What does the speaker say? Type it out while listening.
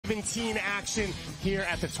U17 action here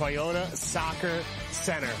at the Toyota Soccer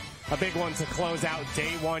Center. A big one to close out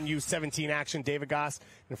day one U17 action. David Goss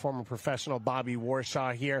and former professional Bobby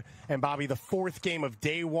Warshaw here. And Bobby, the fourth game of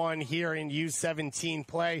day one here in U17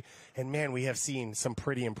 play. And man, we have seen some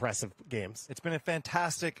pretty impressive games. It's been a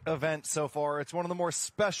fantastic event so far. It's one of the more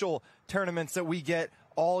special tournaments that we get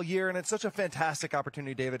all year, and it's such a fantastic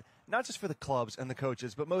opportunity, David, not just for the clubs and the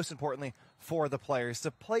coaches, but most importantly for the players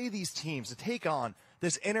to play these teams, to take on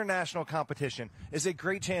this international competition is a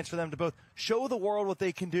great chance for them to both show the world what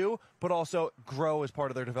they can do, but also grow as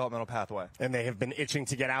part of their developmental pathway. And they have been itching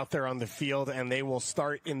to get out there on the field, and they will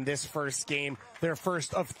start in this first game, their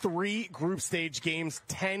first of 3 group stage games,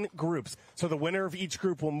 10 groups. So the winner of each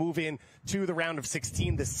group will move in to the round of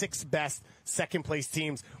 16. The 6 best second place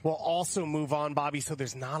teams will also move on, Bobby, so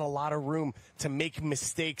there's not a lot of room to make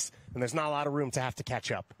mistakes, and there's not a lot of room to have to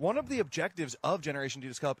catch up. One of the objectives of Generation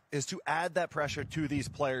Adidas Cup is to add that pressure to these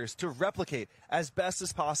players, to replicate as best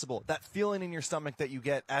as possible that feeling in your stomach that you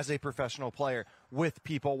get as a professional player, with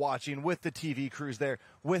people watching, with the TV crews there,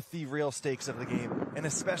 with the real stakes of the game, and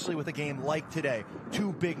especially with a game like today.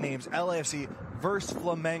 2 big names, LAFC versus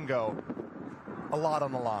Flamengo. A lot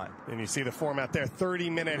on the line. And you see the format there,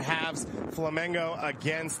 30-minute halves, Flamengo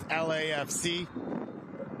against LAFC.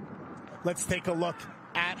 Let's take a look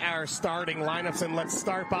at our starting lineups, and let's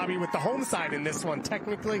start, Bobby, with the home side in this one.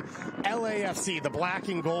 Technically, LAFC, the black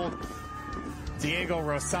and gold. Diego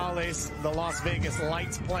Rosales, the Las Vegas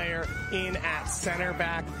Lights player, in at center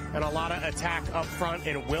back, and a lot of attack up front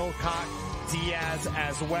in Wilcott, Diaz,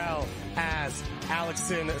 as well as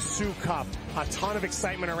Alexin Sukup. A ton of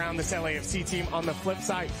excitement around this LAFC team. On the flip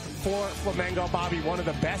side, for Flamengo, Bobby, one of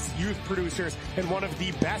the best youth producers and one of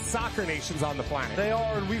the best soccer nations on the planet. They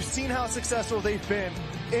are, and we've seen how successful they've been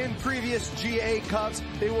in previous GA Cups.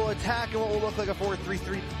 They will attack in what will look like a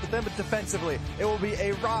 4-3-3, but then defensively, it will be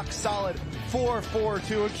a rock-solid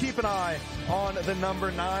 4-4-2. And keep an eye on the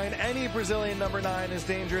number 9. Any Brazilian number 9 is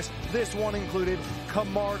dangerous. This one included.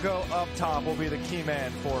 Camargo up top will be the key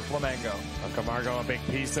man for Flamengo. Camargo, a big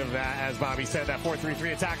piece of that, as Bobby said, that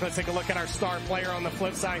 4-3-3 attack. Let's take a look at our star player on the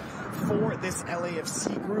flip side for this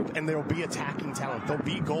LAFC group, and there will be attacking talent. There'll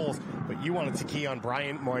be goals, but you wanted to key on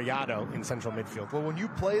Brian Moyado in central midfield. Well, when you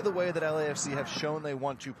play the way that LAFC have shown they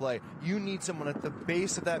want to play, you need someone at the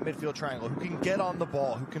base of that midfield triangle who can get on the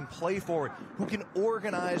ball, who can play forward, who can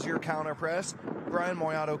organize your counter press. Brian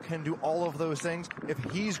Moyado can do all of those things. If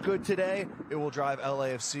he's good today, it will drive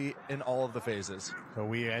LAFC in all of the phases. So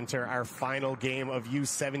we enter our final game of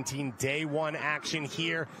U17 day 1 action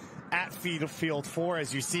here at Field 4.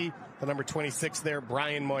 As you see, the number 26 there,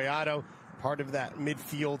 Brian Moyado, part of that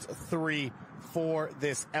midfield 3 for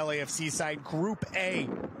this LAFC side. Group A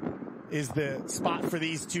is the spot for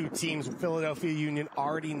these 2 teams. Philadelphia Union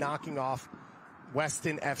already knocking off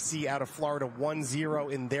Weston FC out of Florida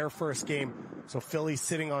 1-0 in their first game. So Philly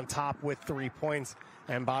sitting on top with 3 points.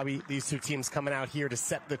 And Bobby, these 2 teams coming out here to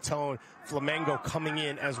set the tone. Flamengo coming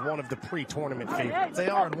in as one of the pre-tournament favorites. They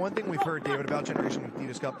are, and one thing we've heard, David, about Generation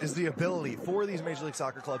Adidas Cup is the ability for these Major League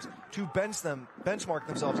Soccer clubs to benchmark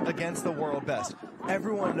themselves against the world best.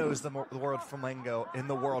 Everyone knows the word Flamengo in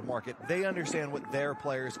the world market. They understand what their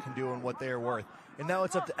players can do and what they are worth. And now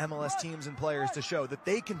it's up to MLS teams and players to show that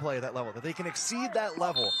they can play at that level, that they can exceed that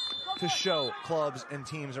level to show clubs and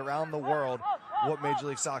teams around the world what Major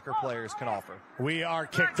League Soccer players can offer. We are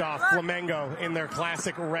kicked off. Flamengo in their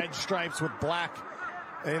classic red stripes with black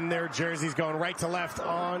in their jerseys, going right to left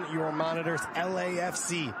on your monitors.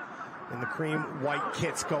 LAFC in the cream white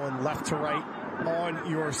kits going left to right on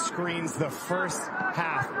your screens. The first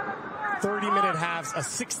half, 30-minute halves, a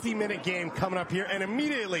 60-minute game coming up here, and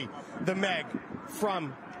immediately the Meg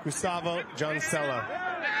from Gustavo Jancello.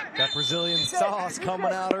 That Brazilian sauce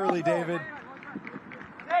coming out early, David.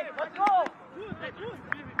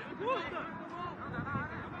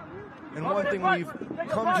 And one thing we've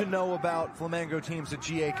come to know about Flamengo teams at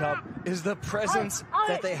GA Cup is the presence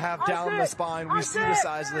that they have down the spine. We see the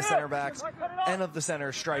size of the center backs and of the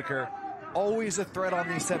center striker. Always a threat on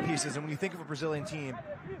these set pieces. And when you think of a Brazilian team,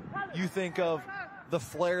 you think of the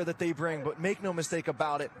flair that they bring, but make no mistake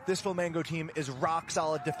about it, this Flamengo team is rock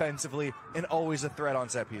solid defensively and always a threat on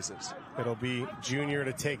set pieces. It'll be Junior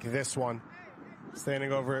to take this one.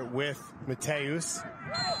 Standing over it with Mateus.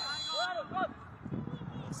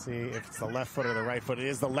 See if it's the left foot or the right foot. It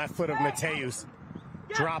is the left foot of Mateus.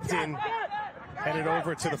 Dropped in, headed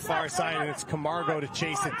over to the far side, and it's Camargo to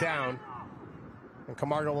chase it down. And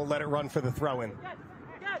Camargo will let it run for the throw-in.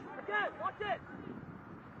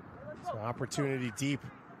 So opportunity deep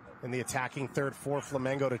in the attacking third for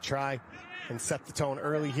Flamengo to try and set the tone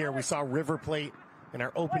early here. We saw River Plate in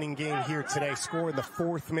our opening game here today, scored in the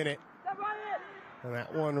 4th minute. And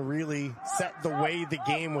that one really set the way the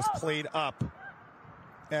game was played up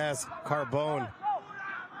as Carbone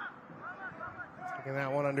taking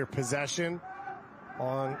that one under possession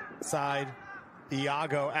alongside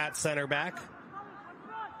Iago at center back.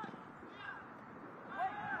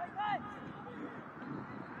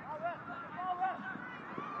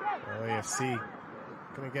 LAFC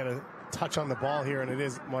going to get a touch on the ball here, and it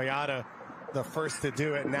is Moyada the first to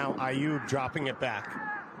do it. Now Ayub dropping it back.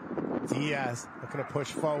 Diaz looking to push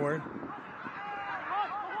forward.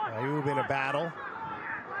 Ayub in a battle.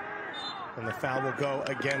 And the foul will go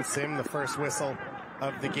against him. The first whistle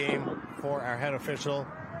of the game for our head official,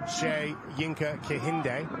 Shea Yinka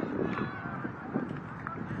Kehinde.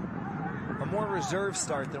 A more reserved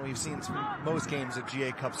start than we've seen from most games at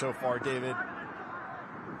GA Cup so far, David.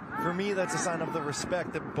 For me, that's a sign of the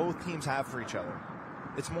respect that both teams have for each other.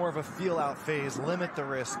 It's more of a feel-out phase, limit the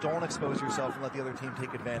risk, don't expose yourself and let the other team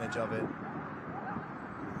take advantage of it.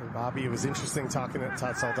 And Bobby, it was interesting talking to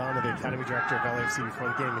Todd Saldana, the academy director of LAFC, before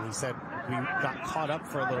the game, and he said we got caught up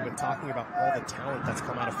for a little bit talking about all the talent that's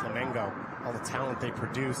come out of Flamengo, all the talent they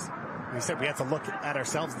produce. And he said we had to look at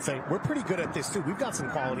ourselves and say, we're pretty good at this too. We've got some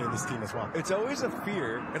quality in this team as well. It's always a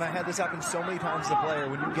fear, and I had this happen so many times as a player.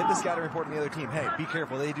 When you get the scouting report from the other team, hey, be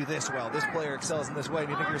careful, they do this well, this player excels in this way, and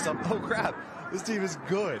you think to yourself, oh crap, this team is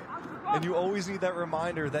good. And you always need that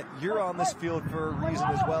reminder that you're on this field for a reason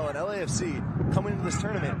as well. And LAFC, coming into this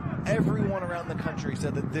tournament, everyone around the country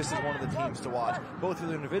said that this is one of the teams to watch, both for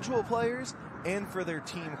the individual players and for their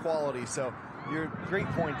team quality. So, your great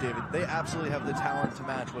point, David. They absolutely have the talent to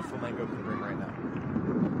match what Flamengo can bring right now.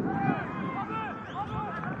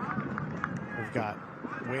 We've got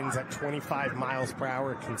winds at 25 miles per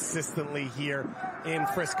hour consistently here in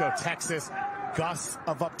Frisco, Texas. Gusts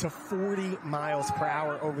of up to 40 miles per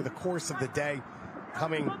hour over the course of the day,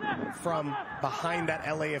 coming from behind that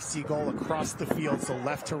LAFC goal across the field, so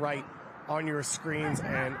left to right on your screens.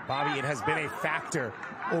 And Bobby, it has been a factor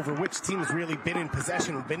over which team has really been in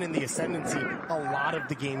possession, been in the ascendancy a lot of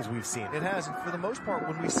the games we've seen. It has, and for the most part,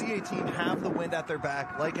 when we see a team have the wind at their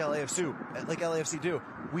back, like LAFC do,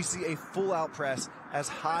 we see a full-out press as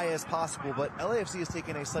high as possible. But LAFC has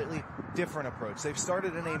taken a slightly different approach. They've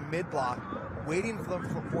started in a mid-block, waiting for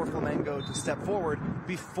Flamengo to step forward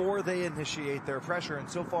before they initiate their pressure, and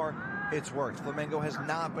so far it's worked. Flamengo has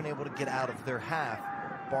not been able to get out of their half,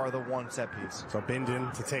 bar the one set piece. So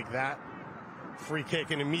Bindon to take that free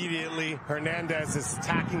kick, and immediately Hernandez is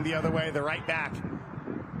attacking the other way, the right back.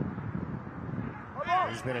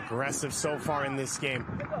 He's been aggressive so far in this game.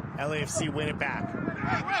 LAFC win it back.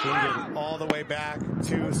 Bindon all the way back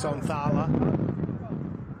to Sonthala.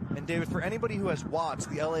 And David, for anybody who has watched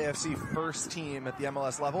the LAFC first team at the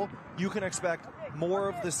MLS level, you can expect more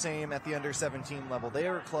of the same at the under-17 level. They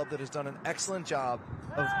are a club that has done an excellent job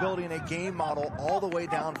of building a game model all the way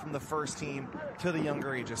down from the first team to the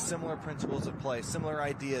younger ages. Similar principles of play, similar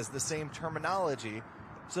ideas, the same terminology,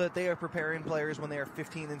 so that they are preparing players when they are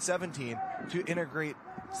 15 and 17 to integrate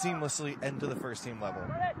seamlessly into the first team level.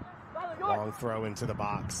 Long throw into the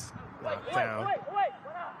box. Knocked down.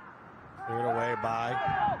 Cleared away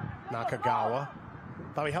by Nakagawa.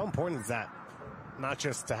 Bobby, how important is that? Not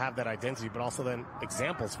just to have that identity, but also then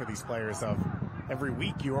examples for these players of every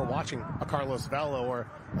week you are watching a Carlos Vela or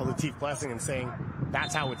a Latif Blessing and saying,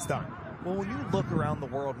 that's how it's done. Well, when you look around the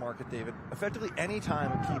world market, David, effectively any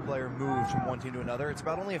time a key player moves from one team to another, it's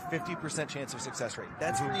about only a 50% chance of success rate.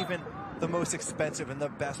 That's for even the most expensive and the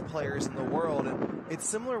best players in the world. And it's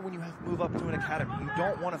similar when you move up to an academy. You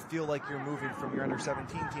don't want to feel like you're moving from your under-17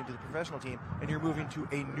 team to the professional team and you're moving to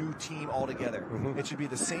a new team altogether. It should be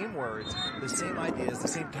the same words, the same ideas, the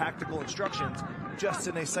same tactical instructions, just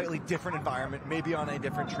in a slightly different environment, maybe on a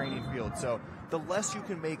different training field. So the less you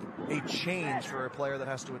can make a change for a player that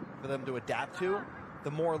has to, for them to adapt to,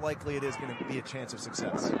 the more likely it is going to be a chance of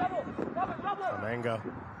success. Flamengo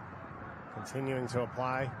continuing to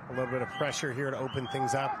apply a little bit of pressure here to open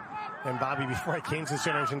things up. And Bobby, before I came to this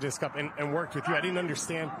Generation Disc Cup and worked with you, I didn't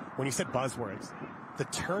understand when you said buzzwords, the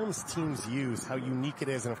terms teams use, how unique it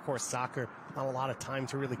is. And of course, soccer, not a lot of time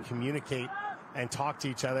to really communicate and talk to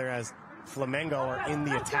each other, as Flamengo are in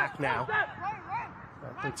the attack now.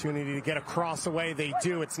 Opportunity to get a cross away. They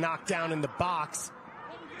do. It's knocked down in the box.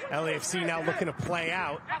 LAFC now looking to play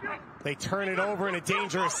out. They turn it over in a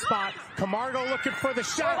dangerous spot. Camargo looking for the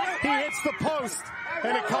shot. He hits the post,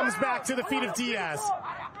 and it comes back to the feet of Diaz.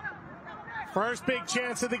 First big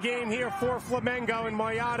chance of the game here for Flamengo, and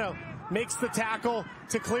Moyada makes the tackle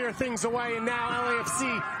to clear things away, and now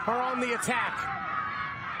LAFC are on the attack.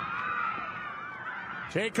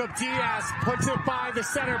 Jacob Diaz puts it by the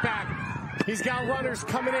center back. He's got runners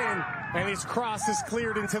coming in, and his cross is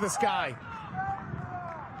cleared into the sky.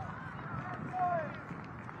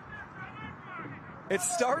 It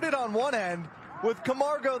started on one end with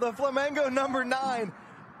Camargo, the Flamengo number 9,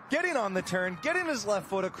 getting on the turn, getting his left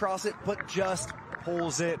foot across it, but just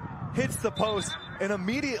pulls it, hits the post, and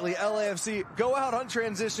immediately LAFC go out on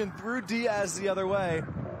transition through Diaz the other way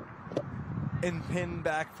and pin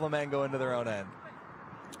back Flamengo into their own end.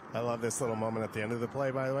 I love this little moment at the end of the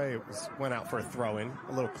play, by the way. It went out for a throw-in,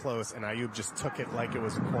 a little close, and Ayoub just took it like it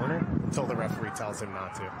was a corner until the referee tells him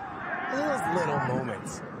not to. Those little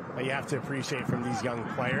moments that you have to appreciate from these young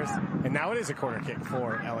players. And now it is a corner kick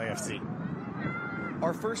for LAFC.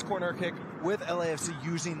 Our first corner kick with LAFC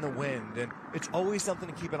using the wind, and it's always something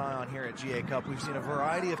to keep an eye on here at GA Cup. We've seen a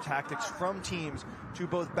variety of tactics from teams to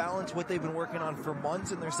both balance what they've been working on for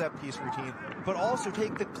months in their set-piece routine, but also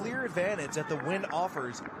take the clear advantage that the wind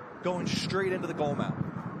offers going straight into the goal mouth.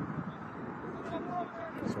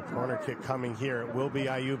 So corner kick coming here. It will be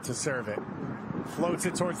Ayoub to serve it. Floats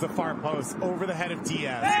it towards the far post, over the head of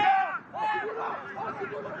Diaz. Is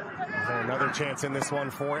there another chance in this one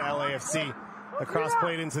for LAFC? The cross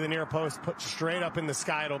played into the near post, put straight up in the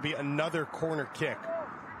sky. It'll be another corner kick.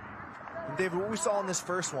 And David, what we saw in this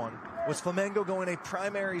first one was Flamengo going a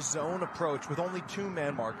primary zone approach with only 2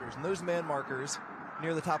 man markers. And those man markers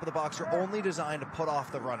near the top of the box are only designed to put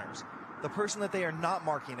off the runners. The person that they are not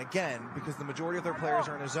marking, again, because the majority of their players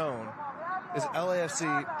are in a zone, is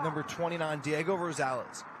LAFC number 29, Diego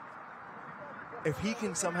Rosales. If he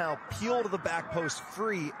can somehow peel to the back post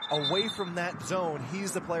free away from that zone,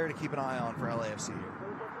 he's the player to keep an eye on for LAFC here.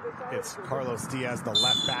 It's Carlos Diaz, the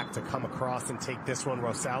left back, to come across and take this one.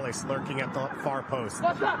 Rosales lurking at the far post.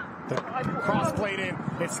 The cross played in.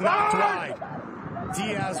 It's knocked wide.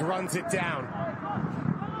 Diaz runs it down.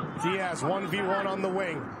 Diaz 1v1 on the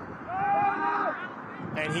wing.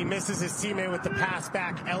 And he misses his teammate with the pass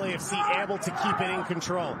back. LAFC able to keep it in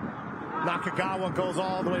control. Nakagawa goes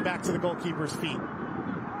all the way back to the goalkeeper's feet.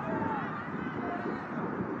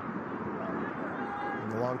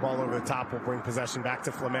 And the long ball over the top will bring possession back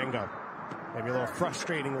to Flamengo. Maybe a little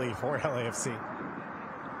frustratingly for LAFC.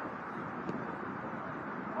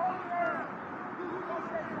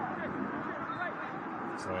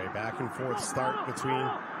 So a back and forth start between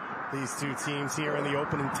these two teams here in the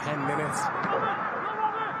opening 10 minutes.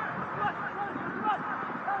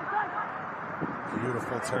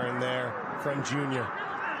 Beautiful turn there from Junior.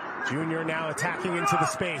 Junior now attacking into the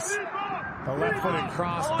space. The left-footed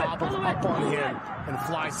cross bobbles up on him and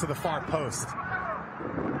flies to the far post.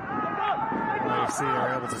 LAFC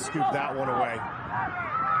are able to scoop that one away.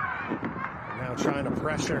 Now trying to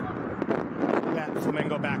pressure that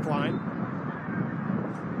Flamengo back line.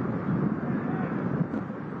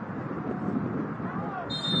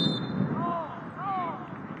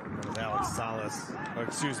 Alex Salas, or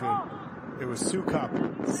excuse me, it was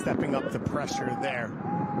Sukup stepping up the pressure there.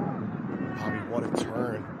 Bobby, what a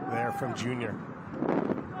turn there from Junior.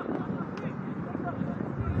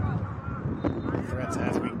 Threats,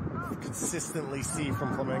 as we consistently see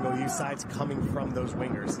from Flamengo youth sides, coming from those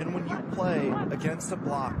wingers. And when you play against a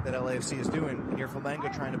block that LAFC is doing, and you're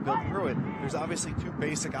Flamengo trying to build through it, there's obviously 2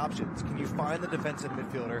 basic options. Can you find the defensive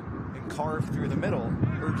midfielder and carve through the middle,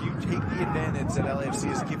 or do you take the advantage that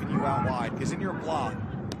LAFC is giving you out wide? Because in your block,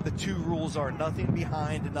 the 2 rules are nothing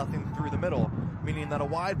behind and nothing through the middle, meaning that a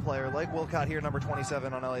wide player like Wilcott here, number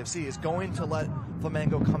 27 on LAFC, is going to let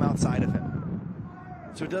Flamengo come outside of him.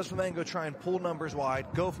 So does Flamengo try and pull numbers wide,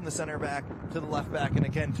 go from the center back to the left back and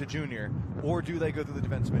again to Junior, or do they go through the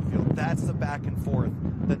defensive midfield? That's the back and forth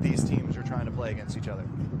that these teams are trying to play against each other.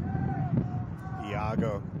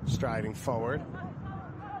 Iago striding forward.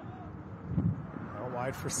 Now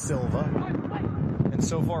wide for Silva. And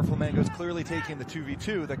so far, Flamengo's clearly taking the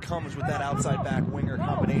 2v2 that comes with that outside back winger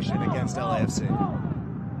combination against LAFC.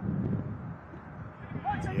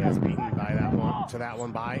 Diaz beaten by that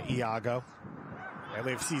one by Iago.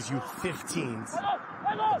 LAFC's U15s.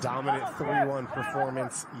 A dominant 3-1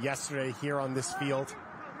 performance yesterday here on this field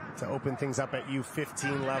to open things up at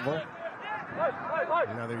U15 level.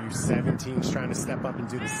 Another U17's trying to step up and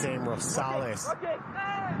do the same. Rosales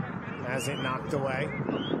has it knocked away.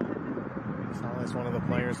 Rosales, one of the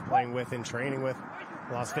players playing with and training with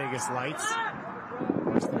Las Vegas Lights. Of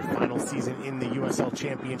course, their final season in the USL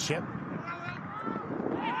Championship.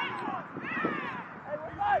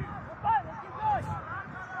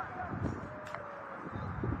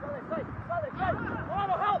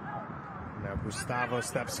 Now Gustavo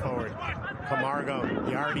steps forward. Camargo,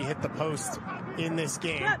 he already hit the post in this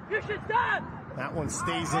game. That one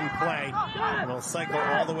stays in play, and it'll cycle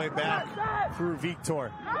all the way back through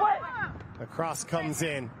Victor. The cross comes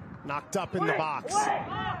in. knocked up in the box.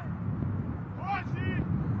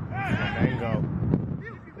 Flamengo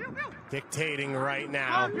dictating right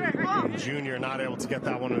now. And Junior not able to get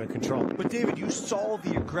that one under control. But David, you saw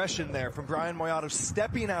the aggression there from Brian Moyato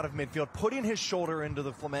stepping out of midfield, putting his shoulder into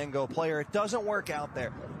the Flamengo player. It doesn't work out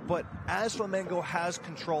there. But as Flamengo has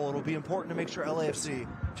control, it'll be important to make sure LAFC,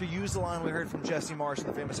 to use the line we heard from Jesse Marsh in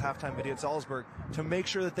the famous halftime video at Salzburg, to make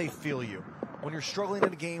sure that they feel you. When you're struggling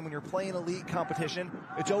in a game, when you're playing a league competition,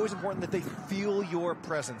 it's always important that they feel your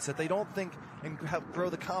presence, that they don't think and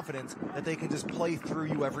grow the confidence that they can just play through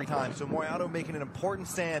you every time. So Moyato making an important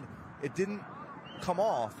stand. It didn't come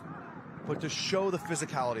off, but to show the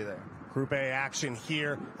physicality there. Group A action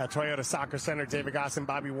here at Toyota Soccer Center. David Goss and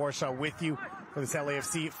Bobby Warshaw with you for this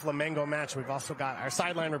LAFC Flamengo match. We've also got our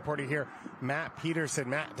sideline reporter here, Matt Peterson.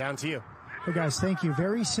 Matt, down to you. Hey guys, thank you.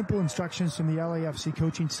 Very simple instructions from the LAFC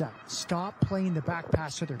coaching staff. Stop playing the back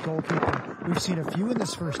pass to their goalkeeper. We've seen a few in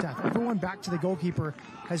this first half. Everyone back to the goalkeeper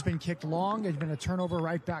has been kicked long. It's been a turnover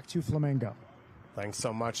right back to Flamengo. Thanks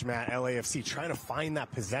so much, Matt. LAFC trying to find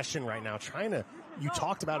that possession right now. You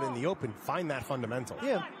talked about it in the open, find that fundamental.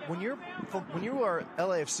 Yeah, when you are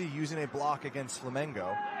LAFC using a block against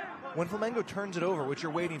Flamengo, when Flamengo turns it over, which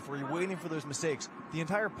you're waiting for those mistakes. The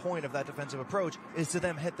entire point of that defensive approach is to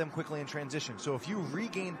then hit them quickly in transition. So if you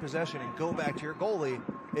regain possession and go back to your goalie,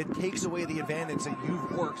 it takes away the advantage that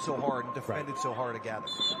you've worked so hard and defended so hard to gather.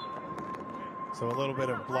 So a little bit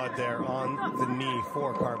of blood there on the knee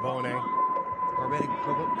for Carbone.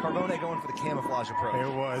 Carbone going for the camouflage approach.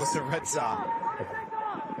 It was. With the red sock.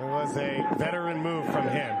 It was a veteran move from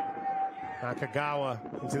him.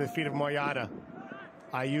 Nakagawa into the feet of Moyada.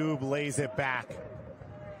 Ayub lays it back.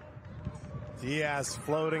 Diaz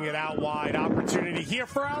floating it out wide. Opportunity here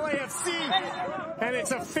for LAFC. And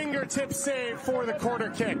it's a fingertip save for the corner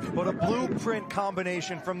kick. But a blueprint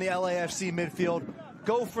combination from the LAFC midfield.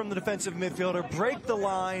 Go from the defensive midfielder, break the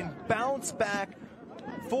line, bounce back,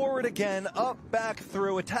 forward again, up, back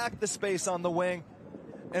through, attack the space on the wing.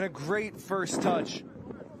 And a great first touch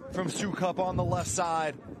from Sukup on the left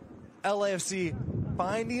side. LAFC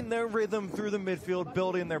finding their rhythm through the midfield,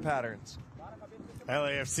 building their patterns.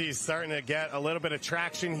 LAFC is starting to get a little bit of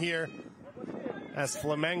traction here as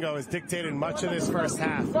Flamengo has dictated much of this first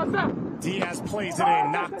half. Diaz plays it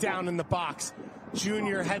in, knocked down in the box.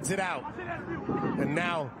 Junior heads it out. And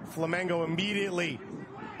now Flamengo immediately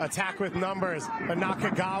attack with numbers, but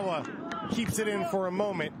Nakagawa keeps it in for a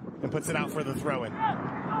moment and puts it out for the throw-in.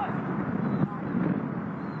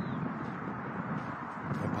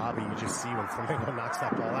 Bobby, you just see when Flamengo knocks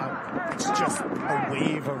that ball out, it's just a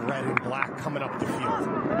wave of red and black coming up the field.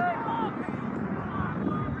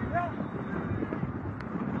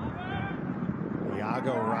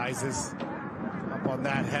 Iago rises up on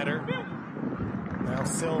that header. Now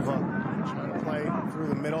Silva trying to play through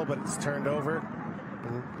the middle, but it's turned over.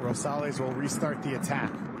 And Rosales will restart the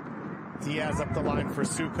attack. Diaz up the line for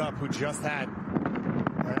Sukup, who just had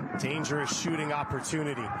a dangerous shooting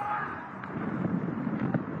opportunity.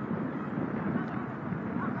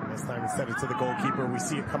 This time instead of to the goalkeeper, we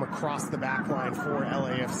see it come across the back line for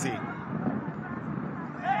LAFC.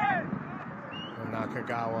 And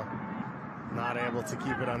Nakagawa not able to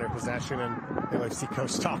keep it under possession, and LAFC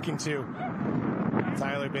coach talking to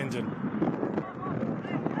Tyler Bingen.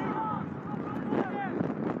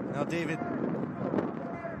 Now, David,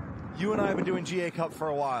 you and I have been doing GA Cup for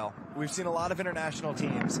a while. We've seen a lot of international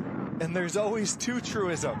teams, and there's always two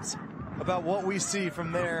truisms about what we see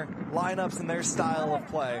from their lineups and their style of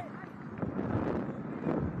play.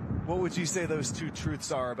 What would you say those two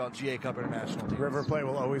truths are about GA Cup international teams? River Plate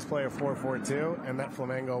will always play a 4-4-2, and that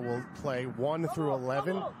Flamengo will play 1 through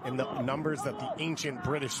 11 in the numbers that the ancient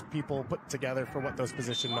British people put together for what those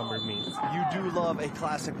position numbers mean. You do love a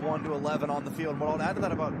classic 1 to 11 on the field. What I'll add to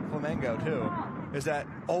that about Flamengo, too, is that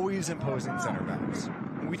always imposing center backs.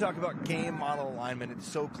 When we talk about game model alignment, it's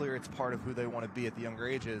so clear it's part of who they want to be at the younger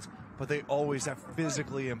ages, but they always have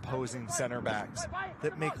physically imposing center backs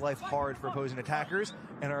that make life hard for opposing attackers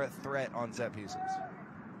and are a threat on set pieces.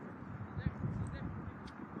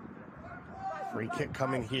 Free kick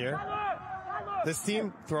coming here. This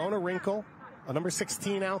team throwing a wrinkle. A number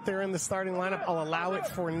 16 out there in the starting lineup. I'll allow it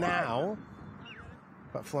for now.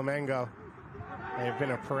 But Flamengo, they have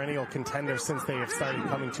been a perennial contender since they have started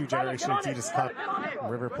coming to Generation Adidas Cup.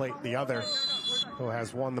 River Plate, the other, who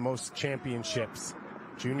has won the most championships.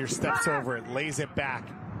 Junior steps over it, lays it back.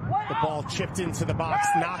 The ball chipped into the box,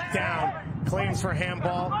 knocked down, claims for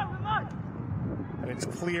handball, and it's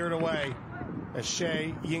cleared away.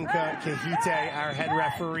 Ashe Yinka Kahite, our head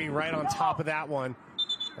referee, right on top of that one.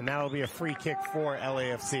 And that'll be a free kick for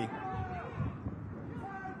LAFC.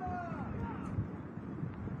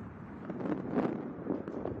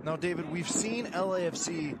 David, we've seen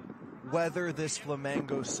LAFC weather this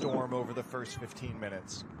Flamengo storm over the first 15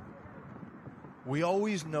 minutes. We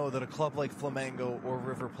always know that a club like Flamengo or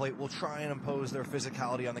River Plate will try and impose their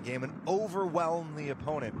physicality on the game and overwhelm the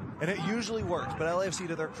opponent. And it usually works, but LAFC,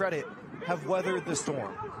 to their credit, have weathered the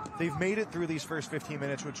storm. They've made it through these first 15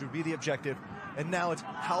 minutes, which would be the objective. And now it's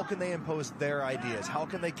how can they impose their ideas? How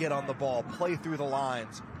can they get on the ball, play through the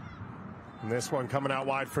lines? And this one coming out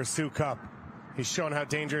wide for Sukup. He's shown how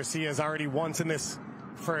dangerous he is already once in this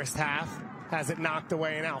first half. Has it knocked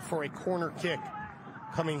away and out for a corner kick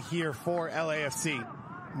coming here for LAFC.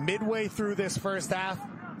 Midway through this first half,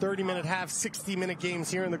 30-minute half, 60-minute games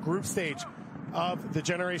here in the group stage of the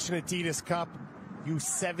Generation Adidas Cup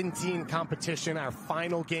U17 competition. Our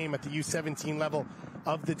final game at the U17 level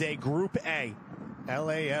of the day, Group A.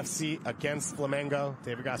 LAFC against Flamengo.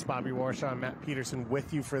 David Goss, Bobby Warshaw, Matt Peterson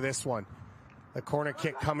with you for this one. The corner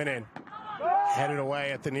kick coming in. Headed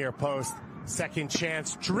away at the near post. Second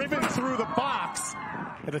chance, driven through the box.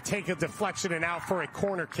 It'll take a deflection and out for a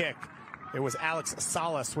corner kick. It was Alex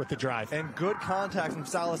Salas with the drive. And good contact from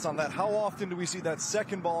Salas on that. How often do we see that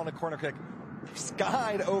second ball on a corner kick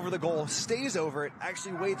skied over the goal, stays over it,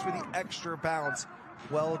 actually waits for the extra bounce?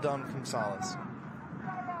 Well done from Salas.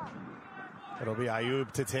 It'll be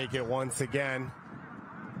Ayub to take it once again.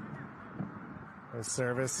 His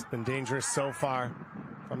service been dangerous so far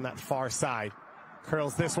from that far side.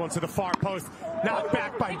 Curls this one to the far post. Knocked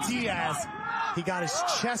back by Diaz. He got his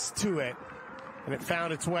chest to it, and it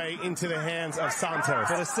found its way into the hands of Santos.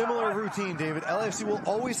 But a similar routine, David. LAFC will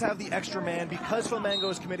always have the extra man because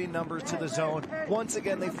Flamengo is committing numbers to the zone. Once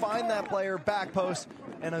again, they find that player, back post,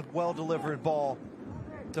 and a well-delivered ball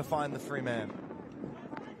to find the free man.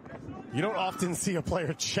 You don't often see a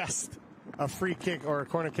player chest a free kick or a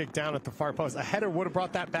corner kick down at the far post. A header would have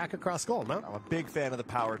brought that back across goal, no? I'm a big fan of the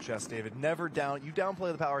power chest, David. Never down. You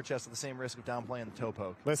downplay the power chest at the same risk of downplaying the toe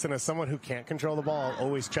poke. Listen, as someone who can't control the ball, I'll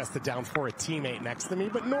always chest it down for a teammate next to me,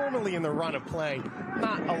 but normally in the run of play,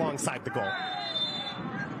 not alongside the goal.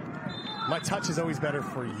 My touch is always better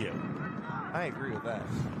for you. I agree with that.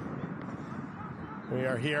 We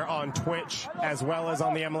are here on Twitch as well as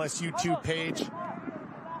on the MLS YouTube page.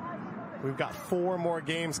 We've got 4 more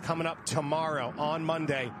games coming up tomorrow on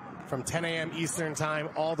Monday from 10 a.m. Eastern Time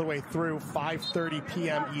all the way through 5:30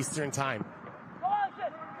 p.m. Eastern Time.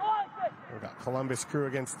 We've got Columbus Crew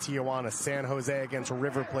against Tijuana, San Jose against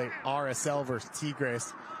River Plate, RSL versus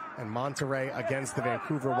Tigres, and Monterrey against the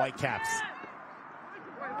Vancouver Whitecaps.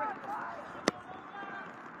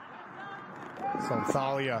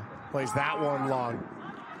 Sonthalia plays that one long.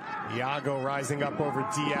 Iago rising up over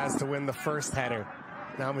Diaz to win the first header.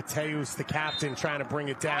 Now Mateus, the captain, trying to bring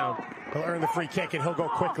it down. He'll earn the free kick and he'll go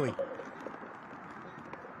quickly.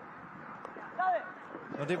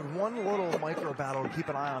 Now, David, one little micro battle to keep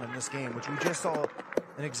an eye on in this game, which we just saw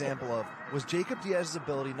an example of, was Jacob Diaz's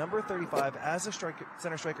ability, number 35, as a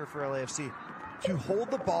center striker for LAFC, to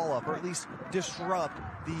hold the ball up or at least disrupt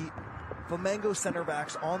the Flamengo center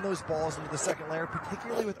backs on those balls into the second layer,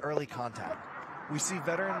 particularly with early contact. We see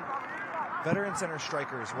veteran center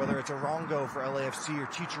strikers, whether it's Arango for LAFC or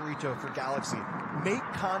Chicharito for Galaxy, make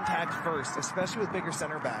contact first, especially with bigger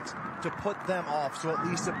center backs, to put them off so at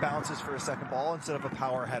least it bounces for a second ball instead of a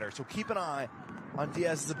power header. So keep an eye on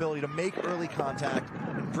Diaz's ability to make early contact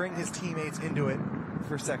and bring his teammates into it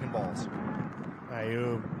for second balls.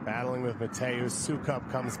 Ayub battling with Mateus.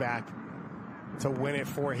 Sukup comes back to win it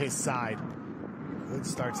for his side. Good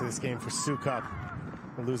start to this game for Sukup.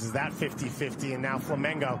 He loses that 50-50, and now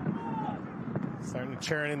Flamengo starting to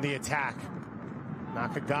churn in the attack.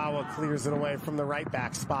 Nakagawa clears it away from the right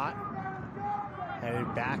back spot.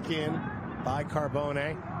 Headed back in by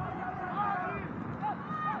Carbone.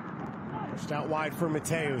 Pushed out wide for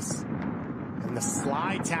Mateus. And the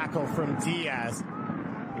slide tackle from Diaz.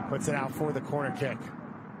 He puts it out for the corner kick.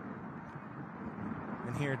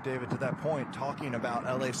 And here, David, to that point, talking about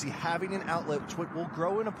LAFC having an outlet which will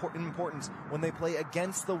grow in importance when they play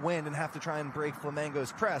against the wind and have to try and break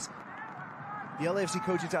Flamengo's press. The LAFC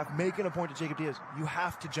coaching staff making a point to Jacob Diaz. You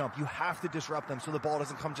have to jump. You have to disrupt them so the ball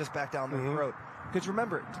doesn't come just back down their throat. Because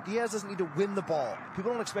remember, Diaz doesn't need to win the ball.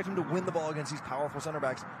 People don't expect him to win the ball against these powerful center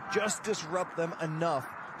backs. Just disrupt them enough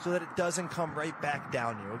so that it doesn't come right back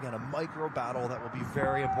down you. Again, a micro battle that will be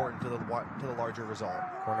very important to the larger result.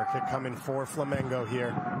 Corner kick coming for Flamengo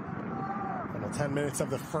here. Final 10 minutes of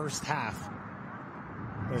the first half.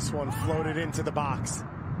 This one floated into the box.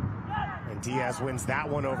 And Diaz wins that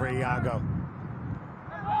one over Iago.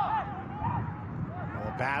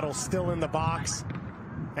 The battle still in the box.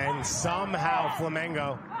 And somehow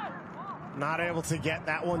Flamengo not able to get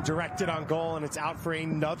that one directed on goal, and it's out for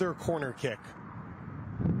another corner kick.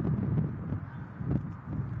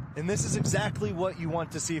 And this is exactly what you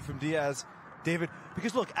want to see from Diaz, David,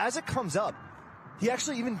 because look, as it comes up, he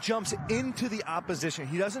actually even jumps into the opposition.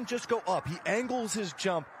 He doesn't just go up. He angles his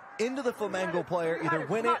jump into the Flamengo player, either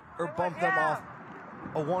win it or bump them off.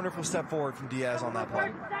 A wonderful step forward from Diaz on that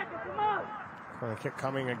play. Corner kick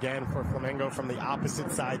coming again for Flamengo from the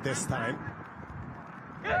opposite side this time.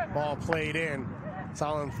 Ball played in.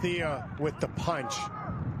 Salenthia with the punch.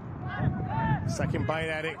 Second bite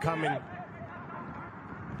at it coming.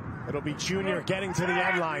 It'll be Junior getting to the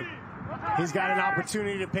end line. He's got an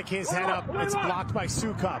opportunity to pick his head up. It's blocked by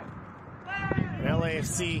Sukup. And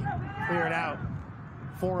LAFC clear it out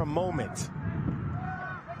for a moment.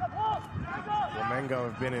 Flamengo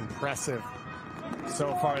have been impressive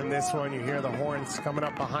so far in this one. You hear the horns coming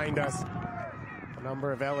up behind us. A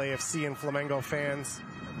number of LAFC and Flamengo fans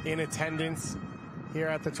in attendance here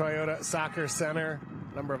at the Toyota Soccer Center.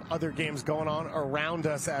 A number of other games going on around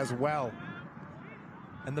us as well.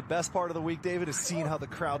 And the best part of the week, David, is seeing how the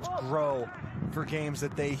crowds grow for games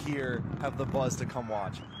that they hear have the buzz to come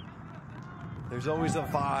watch. There's always a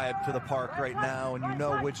vibe to the park right now, and you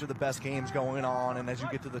know which are the best games going on. And as you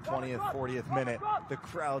get to the 20th, 40th minute, the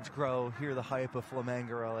crowds grow, hear the hype of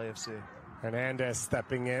Flamengo or LAFC. Hernandez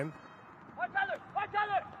stepping in.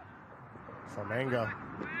 Flamengo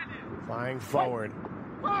flying forward.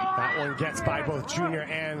 That one gets by both Junior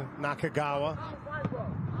and Nakagawa.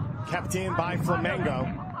 Kept in by Flamengo.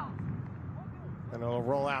 And it'll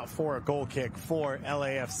roll out for a goal kick for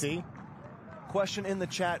LAFC. Question in the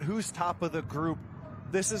chat, who's top of the group?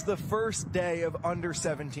 This is the first day of under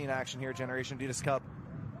 17 action here at Generation Adidas Cup.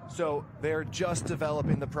 So they're just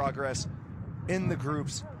developing the progress in the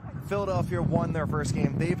groups. Philadelphia won their first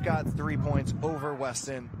game. They've got 3 points over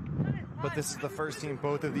Weston. But this is the first team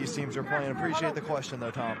both of these teams are playing. Appreciate the question,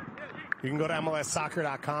 though, Tom. You can go to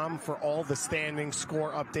MLSsoccer.com for all the standing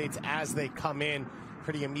score updates as they come in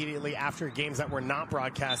pretty immediately after games that we're not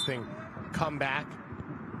broadcasting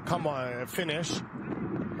finish.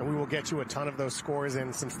 And we will get you a ton of those scores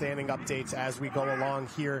and some standing updates as we go along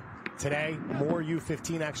here today. More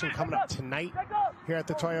U15 action coming up tonight here at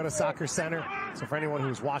the Toyota Soccer Center. So for anyone who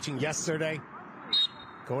was watching yesterday,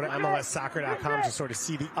 go to MLSsoccer.com to sort of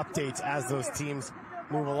see the updates as those teams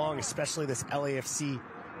move along, especially this LAFC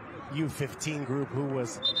U15 group, who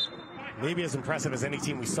was maybe as impressive as any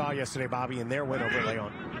team we saw yesterday, Bobby, in their win over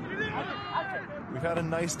Leon. We've had a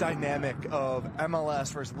nice dynamic of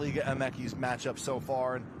MLS versus Liga MX matchup so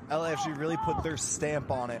far, and LAFC really put their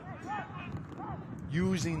stamp on it,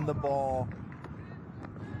 using the ball,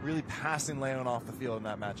 really passing Leon off the field in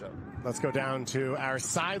that matchup. Let's go down to our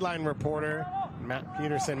sideline reporter, Matt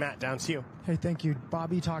Peterson. Matt, down to you. Hey, thank you.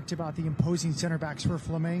 Bobby talked about the imposing center backs for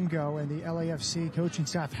Flamengo, and the LAFC coaching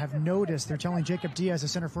staff have noticed. They're telling Jacob Diaz, the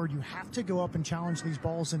center forward, you have to go up and challenge these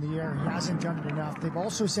balls in the air. He hasn't done it enough. They've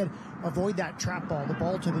also said avoid that trap ball, the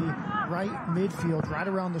ball to the right midfield, right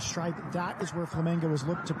around the stripe. That is where Flamengo has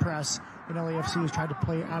looked to press, and LAFC has tried to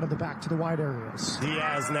play out of the back to the wide areas.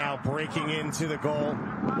 Diaz now breaking into the goal.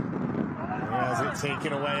 He has it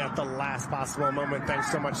taken away at the last possible moment.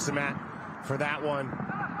 Thanks so much to Matt for that one.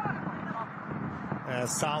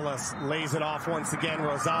 As Salas lays it off once again,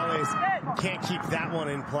 Rosales can't keep that one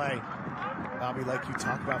in play. Bobby, like you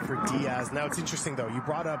talked about for Diaz. Now it's interesting though, you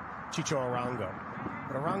brought up Chicho Arango.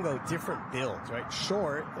 But Arango, different build, right?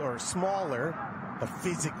 Short or smaller, but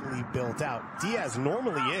physically built out. Diaz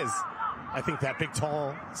normally is, I think, that big,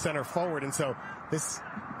 tall center forward. And so this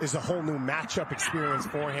is a whole new matchup experience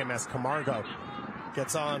for him as Camargo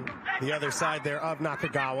gets on the other side there of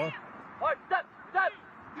Nakagawa.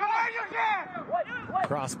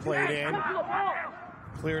 Cross played in,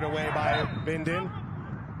 cleared away by Bindin,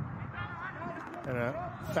 and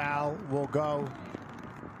a foul will go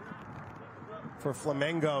for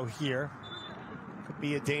Flamengo here. Could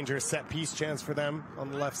be a dangerous set piece chance for them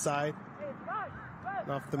on the left side,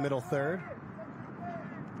 off the middle third.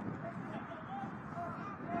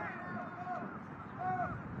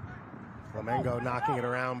 Flamengo knocking it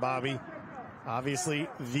around, Bobby. Obviously,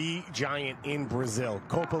 the giant in Brazil.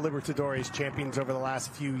 Copa Libertadores champions over the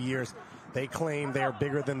last few years. They claim they are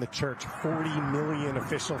bigger than the church. 40 million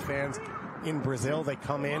official fans in Brazil. They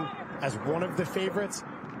come in as one of the favorites.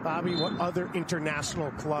 Bobby, what other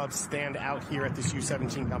international clubs stand out here at this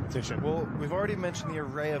U17 competition? Well, we've already mentioned the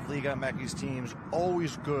array of Liga MX teams,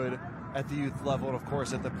 always good at the youth level and, of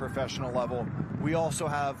course, at the professional level. We also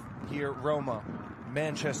have here Roma,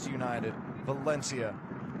 Manchester United, Valencia,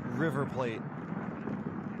 River Plate.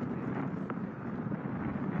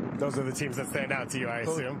 Those are the teams that stand out to you, I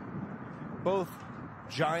assume. Both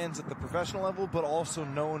giants at the professional level, but also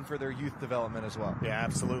known for their youth development as well. Yeah,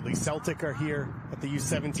 absolutely. Celtic are here at the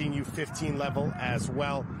U17, U15 level as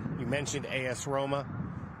well. You mentioned AS Roma.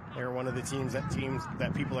 They're one of the teams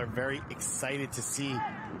that people are very excited to see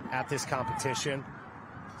at this competition.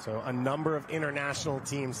 So a number of international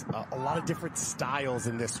teams, a lot of different styles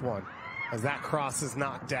in this one, as that cross is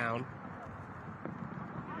knocked down.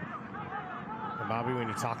 And Bobby, when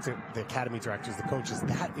you talk to the academy directors, the coaches,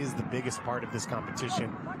 that is the biggest part of this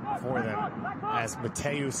competition for them. As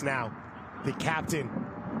Mateus now, the captain,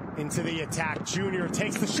 into the attack. Junior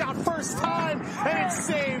takes the shot first time, and it's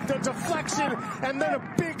saved. A deflection, and then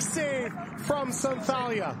a big save from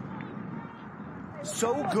Santhalia.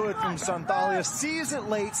 So good from Santhalia. Sees it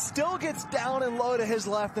late, still gets down and low to his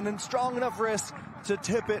left, and then strong enough wrist to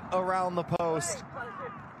tip it around the post.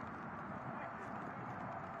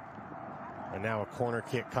 And now a corner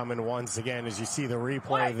kick coming once again, as you see the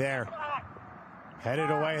replay there.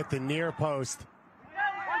 Headed away at the near post.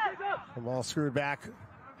 The ball screwed back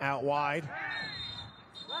out wide.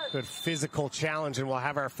 Good physical challenge, and we'll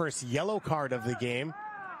have our first yellow card of the game.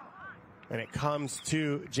 And it comes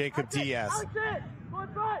to Jacob Diaz.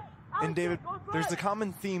 And David, there's the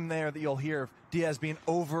common theme there that you'll hear of Diaz being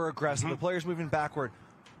over-aggressive, the players moving backward.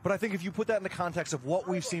 But I think if you put that in the context of what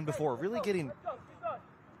we've seen before, really getting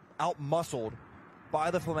out-muscled by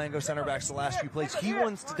the Flamengo center backs the last few plays, he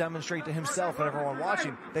wants to demonstrate to himself and everyone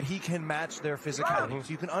watching that he can match their physicality.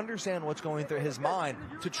 So you can understand what's going through his mind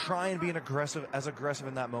to try and be as aggressive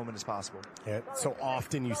in that moment as possible. Yeah, so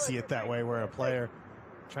often you see it that way, where a player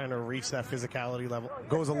trying to reach that physicality level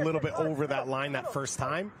goes a little bit over that line that first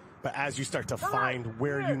time, but as you start to find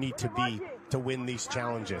where you need to be to win these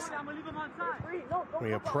challenges.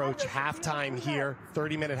 We approach halftime here,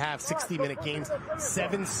 30-minute half, 60-minute games,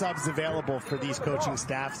 7 subs available for these coaching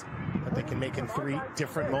staffs that they can make in 3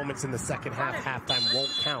 different moments in the second half. Halftime won't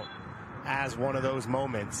count as one of those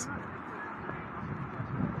moments.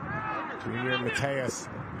 Junior Mateus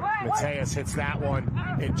hits that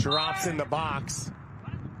one. It drops in the box,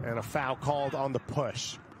 and a foul called on the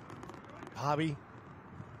push. Bobby,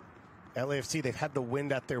 LAFC, they've had the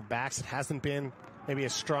wind at their backs. It hasn't been maybe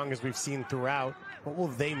as strong as we've seen throughout. What will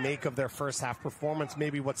they make of their first half performance?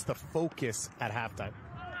 Maybe what's the focus at halftime?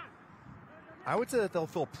 I would say that they'll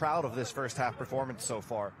feel proud of this first half performance so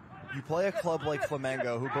far. You play a club like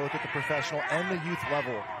Flamengo, who both at the professional and the youth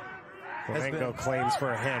level Flamengo claims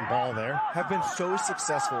for a handball there. Have been so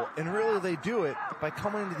successful, and really they do it by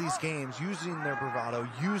coming into these games, using their bravado,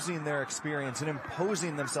 using their experience, and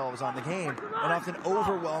imposing themselves on the game, and often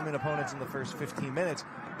overwhelming opponents in the first 15 minutes.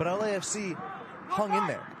 But LAFC hung in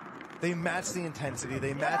there. They matched the intensity,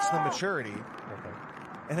 they matched the maturity,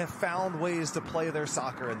 and have found ways to play their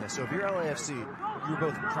soccer in this. So if you're LAFC, you're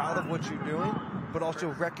both proud of what you're doing, but also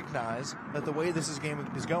recognize that the way this game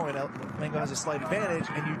is going, Flamengo has a slight advantage,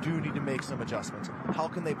 and you do need to make some adjustments. How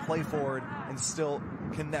can they play forward and still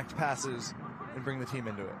connect passes and bring the team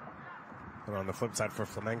into it? And on the flip side for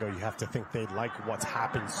Flamengo, you have to think they like what's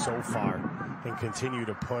happened so far and continue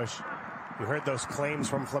to push. You heard those claims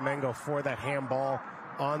from Flamengo for that handball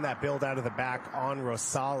on that build out of the back on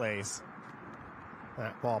Rosales.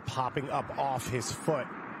 That ball popping up off his foot.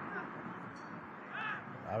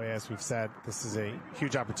 As we've said, this is a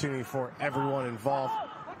huge opportunity for everyone involved.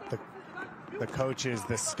 The coaches,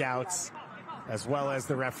 the scouts, as well as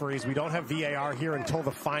the referees. We don't have VAR here until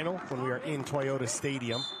the final, when we are in Toyota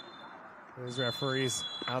Stadium. Those referees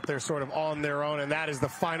out there sort of on their own, and that is the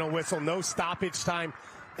final whistle. No stoppage time,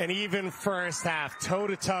 and even first half,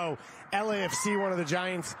 toe-to-toe. LAFC, one of the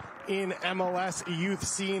giants in MLS youth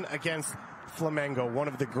scene, against Flamengo, one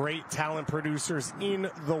of the great talent producers in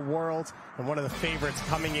the world, and one of the favorites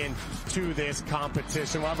coming in to this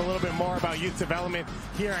competition. We'll have a little bit more about youth development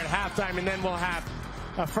here at halftime, and then we'll have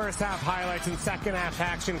a first half highlights and second half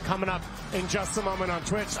action coming up in just a moment on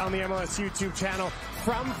Twitch, on the MLS YouTube channel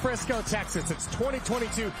from Frisco, Texas. It's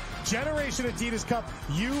 2022 Generation Adidas Cup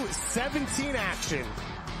U17 action.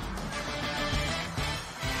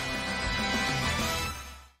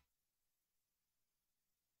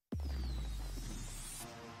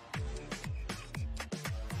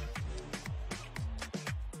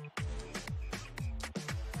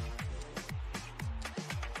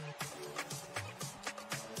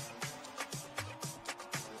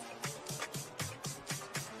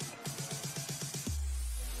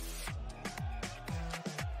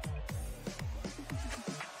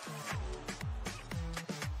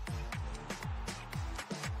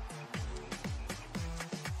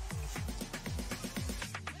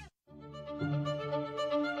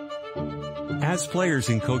 As players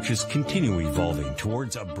and coaches continue evolving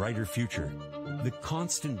towards a brighter future, The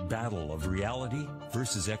constant battle of reality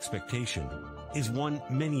versus expectation is one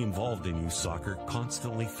many involved in youth soccer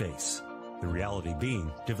constantly face. The reality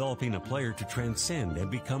being, developing a player to transcend and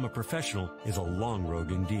become a professional is a long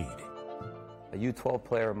road indeed. A U12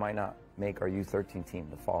 player might not make our U13 team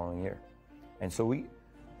the following year. And so we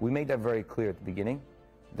made that very clear at the beginning,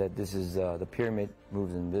 that this is the pyramid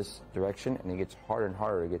moves in this direction, and it gets harder and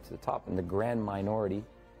harder to get to the top. And the grand minority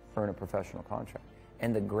earn a professional contract.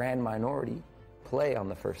 And the grand minority play on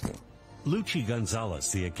the first team. Luchi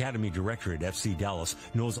Gonzalez, the academy director at FC Dallas,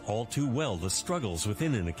 knows all too well the struggles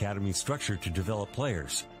within an academy structure to develop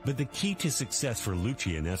players. But the key to success for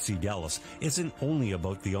Luchi and FC Dallas isn't only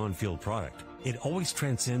about the on-field product. It always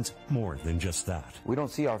transcends more than just that. We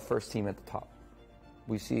don't see our first team at the top.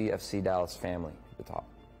 We see FC Dallas family at the top.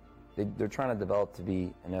 They're trying to develop to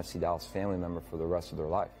be an FC Dallas family member for the rest of their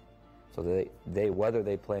life. So they whether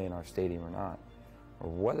they play in our stadium or not, or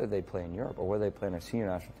whether they play in Europe, or whether they play in our senior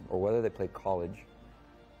national team, or whether they play college,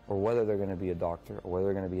 or whether they're going to be a doctor, or whether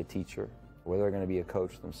they're going to be a teacher, or whether they're going to be a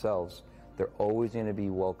coach themselves, they're always going to be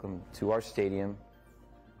welcome to our stadium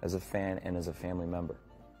as a fan and as a family member.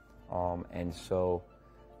 And so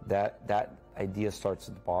that idea starts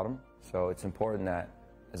at the bottom. So it's important that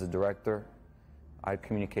as a director, I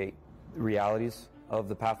communicate the realities of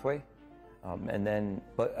the pathway,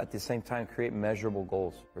 but at the same time create measurable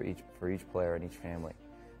goals for each player and each family,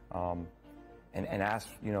 and ask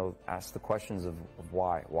the questions of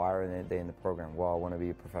why are they in the program? Well, I want to be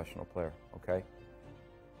a professional player. Okay,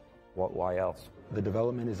 why else? The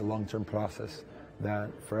development is a long-term process.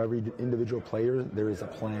 That for every individual player there is a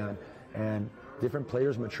plan, and different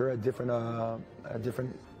players mature at different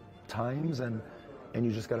times, and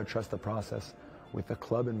you just got to trust the process. With the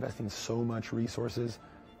club investing so much resources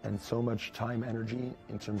and so much time, energy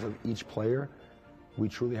in terms of each player, we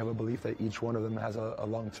truly have a belief that each one of them has a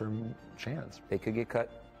long-term chance. They could get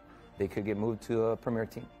cut. They could get moved to a premier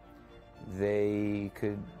team. They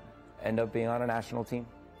could end up being on a national team.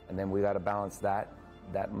 And then we got to balance that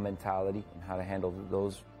mentality and how to handle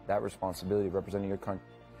that responsibility of representing your country.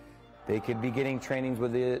 They could be getting trainings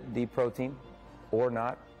with the pro team or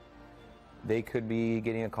not. They could be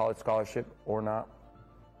getting a college scholarship or not.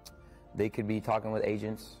 They could be talking with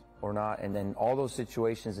agents or not. And then all those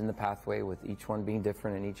situations in the pathway, with each one being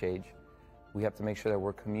different in each age, we have to make sure that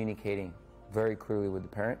we're communicating very clearly with the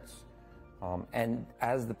parents. And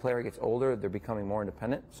as the player gets older, they're becoming more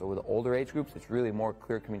independent. So with the older age groups, it's really more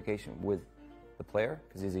clear communication with the player,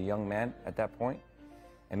 because he's a young man at that point,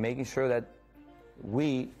 and making sure that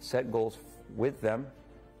we set goals with them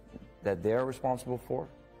that they're responsible for,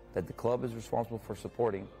 that the club is responsible for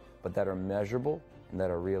supporting, but that are measurable and that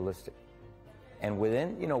are realistic. And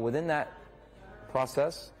within that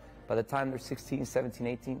process, by the time they're 16, 17,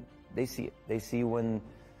 18, they see it. They see when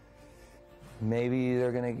maybe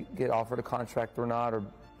they're going to get offered a contract or not, or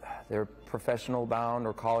they're professional bound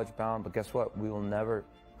or college bound. But guess what?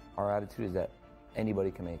 Our attitude is that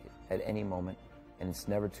anybody can make it at any moment, and it's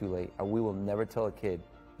never too late. We will never tell a kid,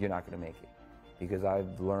 you're not going to make it. Because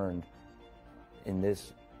I've learned in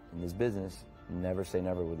this business, never say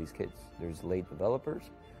never with these kids. There's late developers,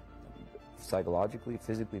 psychologically,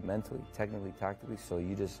 physically, mentally, technically, tactically. So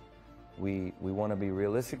we want to be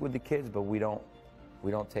realistic with the kids, but we don't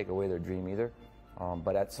take away their dream either.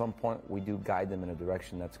 But at some point, we do guide them in a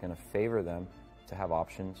direction that's going to favor them to have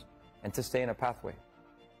options and to stay in a pathway.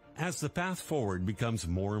 As the path forward becomes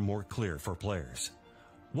more and more clear for players,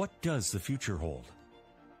 what does the future hold?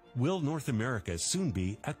 Will North America soon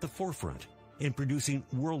be at the forefront in producing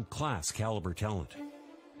world-class caliber talent?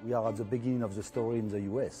 We are at the beginning of the story in the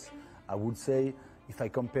US. I would say, if I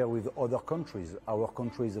compare with other countries, our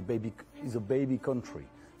country is a baby country.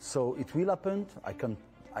 So it will happen. I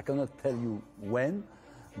cannot tell you when,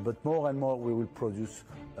 but more and more we will produce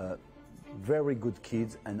very good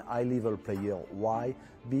kids and high-level players. Why?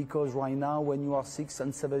 Because right now, when you are 6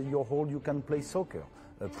 and 7 years old, you can play soccer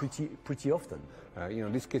pretty often.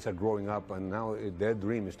 These kids are growing up, and now their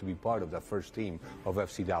dream is to be part of that first team of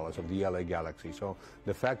FC Dallas, of the LA Galaxy. So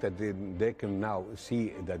the fact that they can now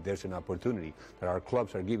see that there's an opportunity, that our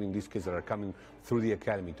clubs are giving these kids that are coming through the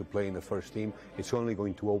academy to play in the first team, it's only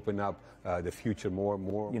going to open up the future more and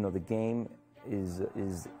more. The game is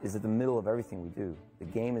at the middle of everything we do. The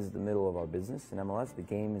game is the middle of our business in MLS. The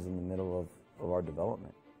game is in the middle of our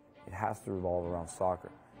development. It has to revolve around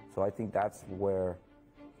soccer. So I think that's where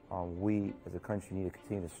we as a country need to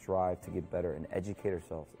continue to strive to get better and educate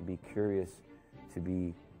ourselves and be curious,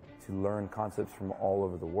 to learn concepts from all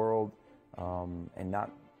over the world, and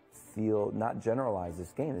not generalize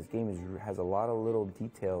this game. This game has a lot of little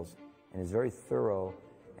details and is very thorough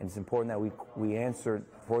And it's important that we answer,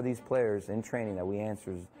 for these players in training, that we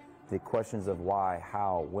answer the questions of why,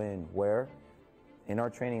 how, when, where in our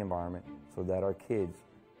training environment, so that our kids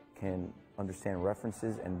can understand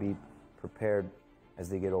references and be prepared as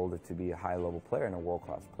they get older to be a high-level player and a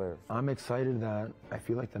world-class player. I'm excited that I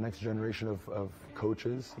feel like the next generation of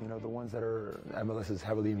coaches, you know, the ones that are MLS is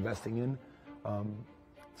heavily investing in,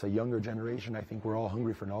 it's a younger generation. I think we're all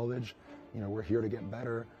hungry for knowledge. You know, we're here to get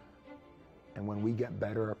better. And when we get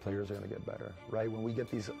better, our players are going to get better, right? When we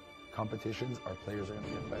get these competitions, our players are going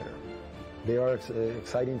to get better. They are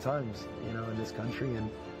exciting times, you know, in this country,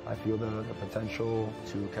 and I feel the potential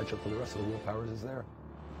to catch up to the rest of the world powers is there.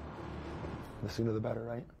 The sooner the better,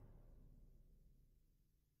 right?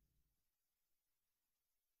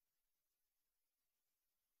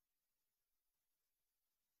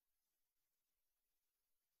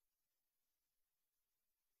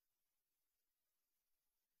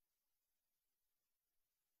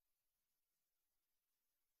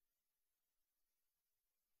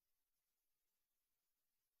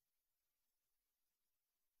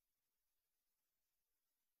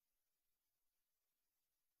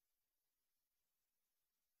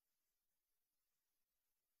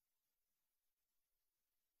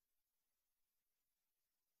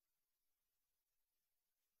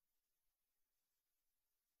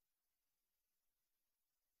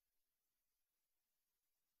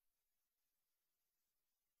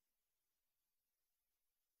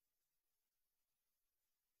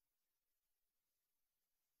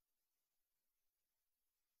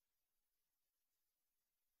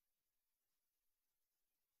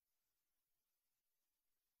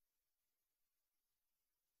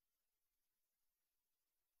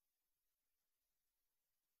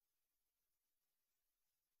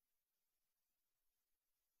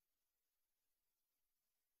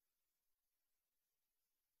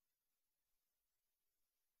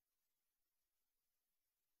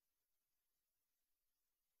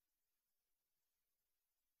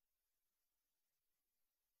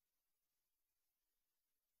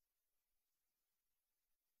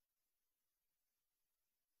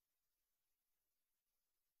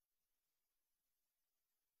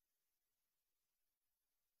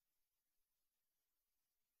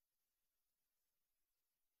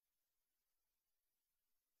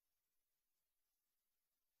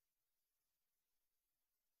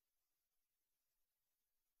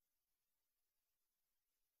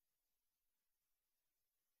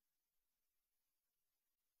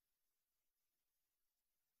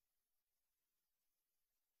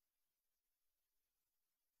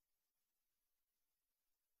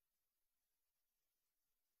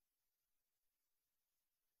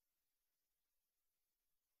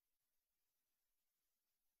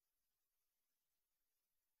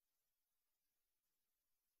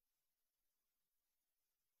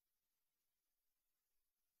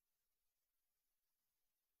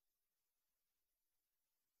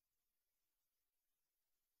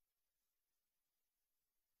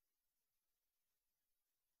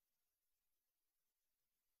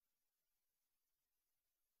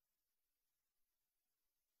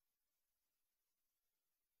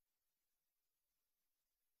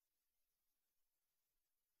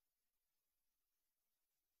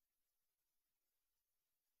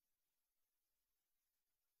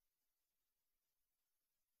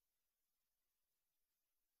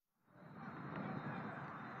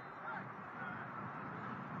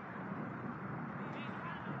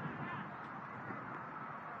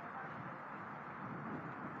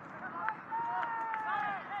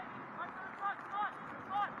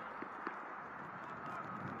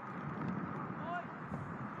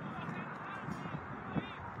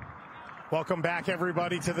 Welcome back,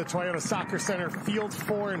 everybody, to the Toyota Soccer Center, Field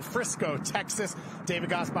 4 in Frisco, Texas. David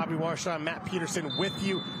Goss, Bobby Warshaw, Matt Peterson with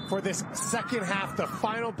you for this second half, the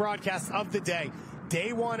final broadcast of the day.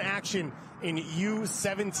 Day one action in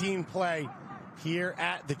U17 play here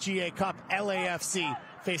at the GA Cup. LAFC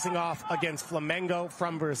facing off against Flamengo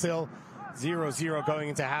from Brazil. 0-0 going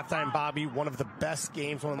into halftime. Bobby, one of the best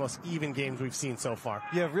games, one of the most even games we've seen so far.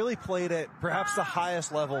 Yeah, really played at perhaps the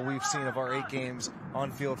highest level we've seen of our 8 games on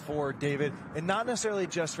Field 4, David. And not necessarily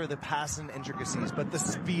just for the pass and intricacies, but the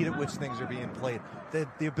speed at which things are being played.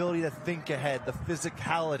 The ability to think ahead, the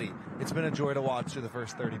physicality. It's been a joy to watch through the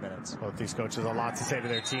first 30 minutes. Both these coaches a lot to say to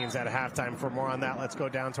their teams at halftime. For more on that, let's go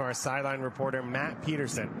down to our sideline reporter, Matt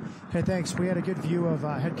Peterson. Hey, thanks. We had a good view of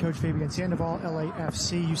head coach Fabian Sandoval,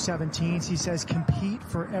 LAFC U17. points. He says compete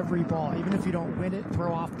for every ball. Even if you don't win it,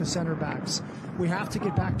 throw off the center backs. We have to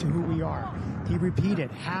get back to who we are. He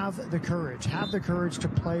repeated, have the courage to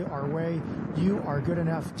play our way. You are good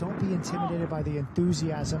enough. Don't be intimidated by the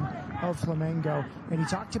enthusiasm of Flamengo. And he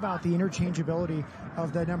talked about the interchangeability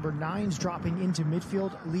of the number 9s dropping into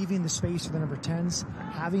midfield, leaving the space for the number 10s,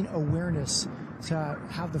 having awareness to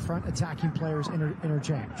have the front attacking players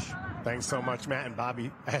interchange. Thanks so much, Matt and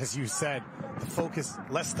Bobby. As you said, the focus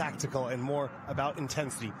less tactical and more about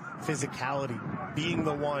intensity, physicality, being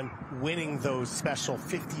the one winning those special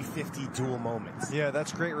 50-50 duel moments. Yeah,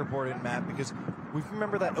 that's great reporting, Matt, because we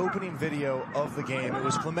remember that opening video of the game. It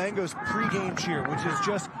was Flamengo's pre-game cheer, which is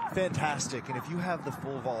just fantastic. And if you have the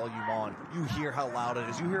full volume on, you hear how loud it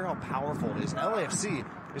is. You hear how powerful it is. And LAFC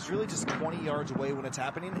is really just 20 yards away when it's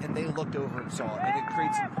happening, and they looked over and saw it. And it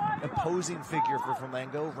creates an imposing figure for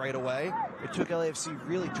Flamengo right away. It took LAFC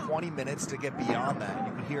really 20 minutes to get beyond that.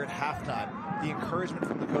 You could hear at halftime the encouragement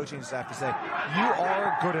from the coaching staff to say, you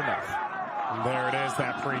are good enough. And there it is,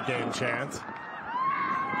 that pre-game chant.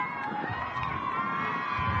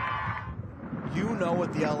 You know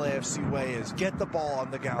what the LAFC way is. Get the ball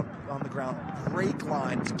on the ground, break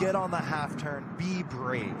lines, get on the half turn, be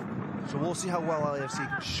brave. So we'll see how well LAFC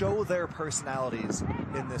can show their personalities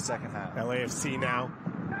in this second half. LAFC now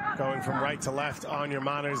going from right to left on your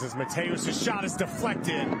monitors as Mateus' shot is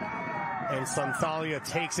deflected. And Santhalia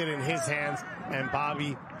takes it in his hands. And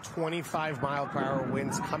Bobby, 25-mile-per-hour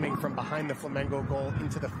winds coming from behind the Flamengo goal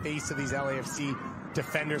into the face of these LAFC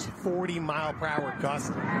defenders. 40-mile-per-hour gusts.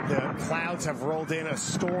 The clouds have rolled in. A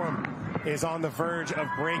storm is on the verge of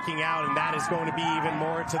breaking out, and that is going to be even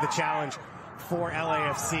more to the challenge for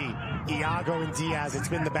LAFC. Iago and Diaz, it's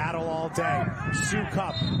been the battle all day.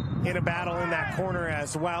 Sukup in a battle in that corner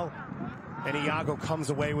as well. And Iago comes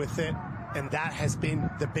away with it. And that has been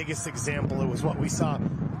the biggest example. It was what we saw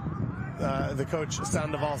the coach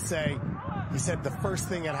Sandoval say. He said the first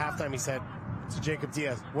thing at halftime, he said to Jacob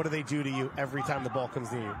Diaz, what do they do to you every time the ball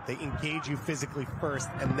comes near you? They engage you physically first,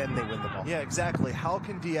 and then they win the ball. Yeah, exactly. How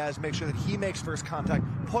can Diaz make sure that he makes first contact,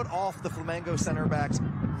 put off the Flamengo center backs'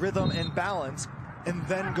 rhythm and balance, and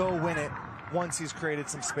then go win it once he's created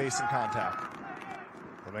some space and contact?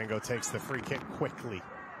 Flamengo takes the free kick quickly.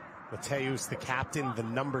 Mateus, the captain, the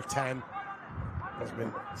number 10. There's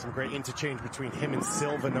been some great interchange between him and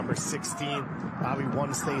Silva, number 16. Bobby,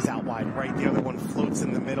 one stays out wide right, the other one floats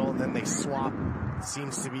in the middle, and then they swap.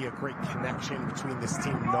 Seems to be a great connection between this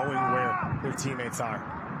team, knowing where their teammates are.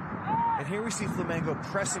 And here we see Flamengo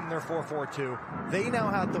pressing their 4-4-2. They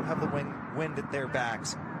now have the wind at their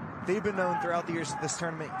backs. They've been known throughout the years of this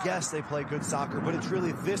tournament, yes, they play good soccer, but it's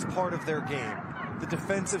really this part of their game, the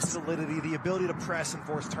defensive solidity, the ability to press and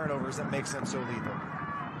force turnovers that makes them so lethal.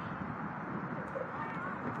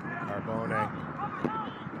 Carbone,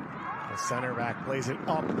 the center back, plays it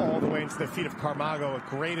up all the way into the feet of Carmago. A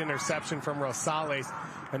great interception from Rosales.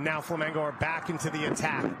 And now Flamengo are back into the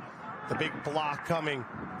attack. The big block coming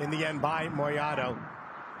in the end by Moyado.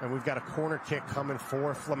 And we've got a corner kick coming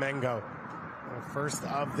for Flamengo. First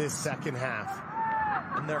of this second half.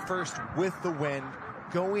 And they're first with the wind,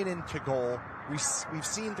 going into goal. We've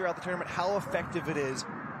seen throughout the tournament how effective it is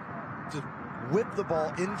to whip the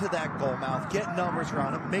ball into that goal mouth, get numbers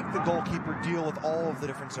around it, make the goalkeeper deal with all of the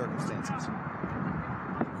different circumstances.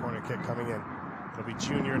 Corner kick coming in. It'll be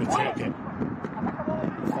Junior to take it.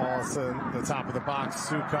 Falls to the top of the box.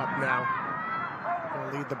 Sukup now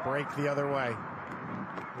will lead the break the other way.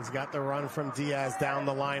 He's got the run from Diaz down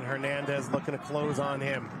the line. Hernandez looking to close on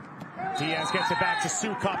him. Diaz gets it back to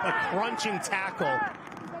Sukup, a crunching tackle.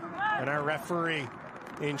 And our referee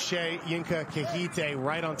in Shea Yinka Kahite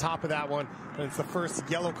right on top of that one. And it's the first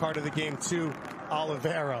yellow card of the game to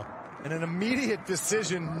Oliveira. And an immediate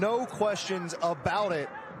decision, no questions about it.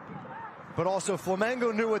 But also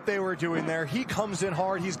Flamengo knew what they were doing there. He comes in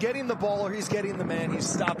hard. He's getting the ball or he's getting the man. He's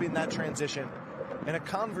stopping that transition. And a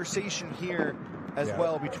conversation here as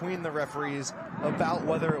well between the referees about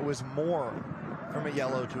whether it was more from a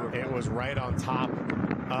yellow to a red. It was right on top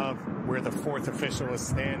of where the fourth official is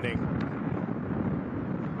standing.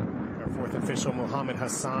 Our fourth official, Mohamed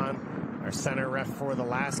Hassan, our center ref for the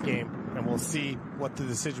last game. And we'll see what the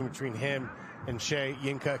decision between him and Shea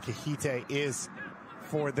Yinka Kahite is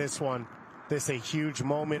for this one. This a huge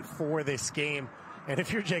moment for this game. And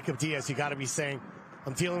if you're Jacob Diaz, you got to be saying,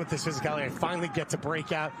 I'm dealing with this physicality. I finally get to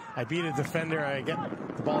break out. I beat a defender. I get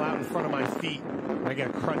the ball out in front of my feet. I get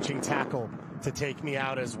a crunching tackle to take me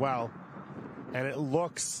out as well. And it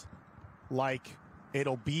looks like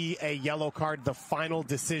it'll be a yellow card, the final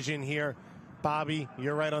decision here. Bobby,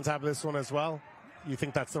 you're right on top of this one as well. You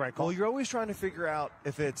think that's the right call? Well, you're always trying to figure out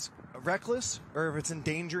if it's a reckless or if it's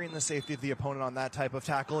endangering the safety of the opponent on that type of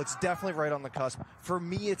tackle, it's definitely right on the cusp. For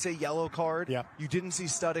me, it's a yellow card. Yep. You didn't see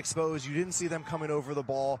stud exposed. You didn't see them coming over the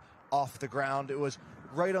ball off the ground. It was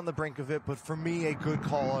right on the brink of it, but for me, a good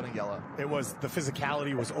call on a yellow. It was, the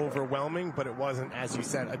physicality was overwhelming, but it wasn't, as you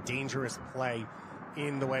said, a dangerous play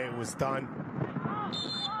in the way it was done.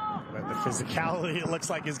 But the physicality, it looks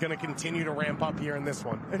like, is going to continue to ramp up here in this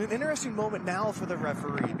one. And an interesting moment now for the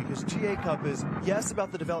referee, because GA Cup is, yes,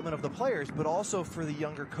 about the development of the players, but also for the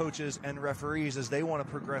younger coaches and referees as they want to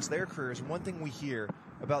progress their careers. And one thing we hear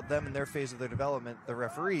about them in their phase of their development, the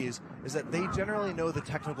referees, is that they generally know the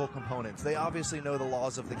technical components. They obviously know the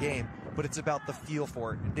laws of the game, but it's about the feel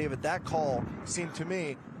for it. And David, that call seemed to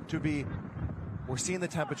me to be, we're seeing the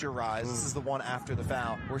temperature rise. This is the one after the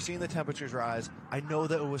foul. We're seeing the temperatures rise. I know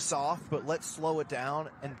that it was soft, but let's slow it down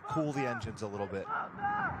and cool the engines a little bit.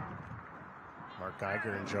 Mark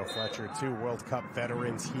Geiger and Joe Fletcher, 2 World Cup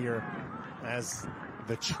veterans here as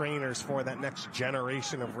the trainers for that next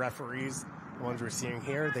generation of referees. The ones we're seeing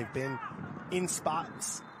here, they've been in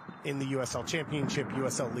spots in the USL Championship,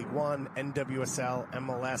 USL League One, NWSL,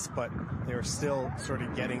 MLS, but they're still sort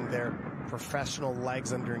of getting their professional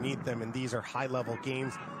legs underneath them, and these are high-level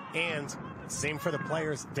games. And same for the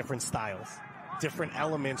players, different styles, different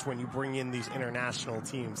elements when you bring in these international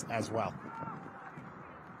teams as well.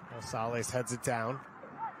 Sales heads it down.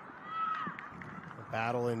 A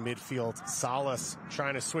battle in midfield. Salas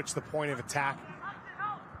trying to switch the point of attack.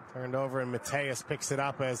 Turned over, and Mateus picks it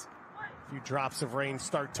up as a few drops of rain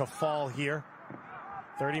start to fall here.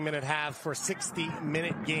 30-minute halves for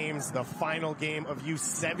 60-minute games. The final game of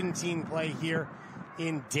U17 play here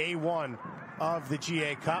in day 1 of the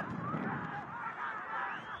GA Cup.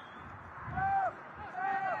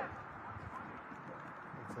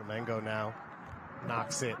 Flamengo now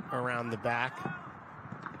knocks it around the back.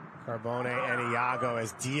 Carbone and Iago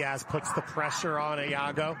as Diaz puts the pressure on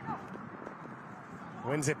Iago.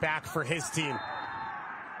 Wins it back for his team.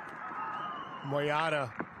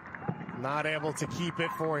 Moyada not able to keep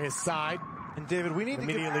it for his side. And David, we need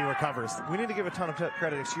immediately recovers. We need to give a ton of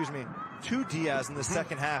credit, to Diaz in the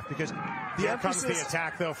second half, because here comes the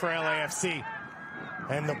attack though for LAFC,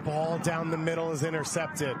 and the ball down the middle is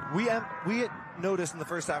intercepted. We had noticed in the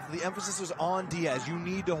first half the emphasis was on Diaz. You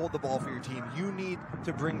need to hold the ball for your team. You need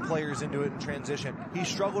to bring players into it in transition. He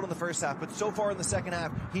struggled in the first half, but so far in the second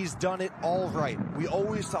half, he's done it all right. We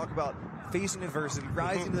always talk about facing adversity,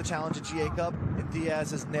 rising to the challenge at GA Cup, and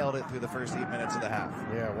Diaz has nailed it through the first 8 minutes of the half.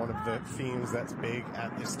 Yeah, one of the themes that's big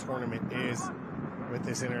at this tournament is, with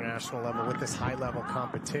this international level, with this high-level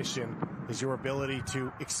competition, is your ability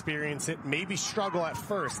to experience it, maybe struggle at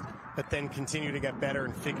first, but then continue to get better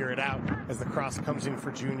and figure it out as the cross comes in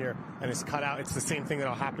for Junior and is cut out. It's the same thing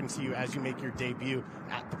that'll happen to you as you make your debut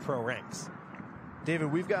at the pro ranks. David,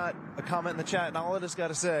 we've got a comment in the chat, and all I just got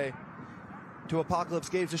to say to Apocalypse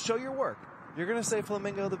Games is show your work. You're going to say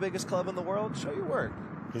Flamengo the biggest club in the world? Show your work.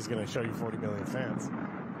 He's going to show you 40 million fans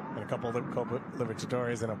and a couple of Copa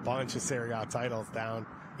Libertadores and a bunch of Serie A titles down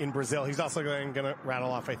in Brazil. He's also going to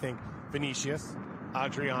rattle off, I think, Vinicius,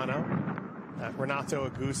 Adriano, Renato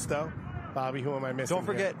Augusto. Bobby, who am I missing? Don't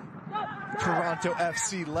forget Toronto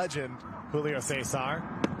FC legend Julio Cesar,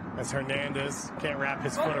 as Hernandez can't wrap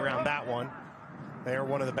his foot around that one. They are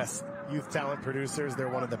one of the best youth talent producers. They're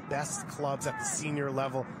one of the best clubs at the senior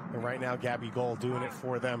level. And right now, Gabby Goal doing it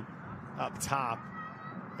for them up top.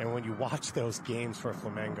 And when you watch those games for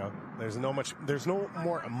Flamengo, there's no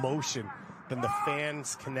more emotion than the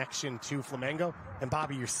fans' connection to Flamengo. And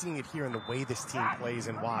Bobby, you're seeing it here in the way this team plays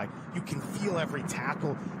and why. You can feel every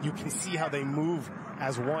tackle. You can see how they move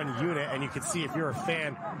as one unit. And you can see, if you're a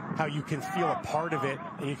fan, how you can feel a part of it.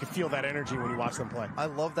 And you can feel that energy when you watch them play. I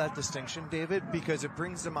love that distinction, David, because it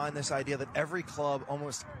brings to mind this idea that every club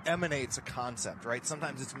almost emanates a concept, right?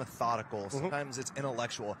 Sometimes it's methodical. Sometimes it's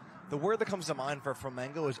intellectual. The word that comes to mind for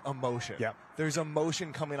Flamengo is emotion. Yep. There's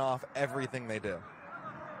emotion coming off everything they do.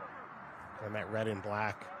 And that red and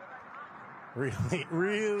black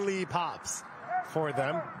really pops for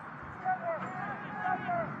them.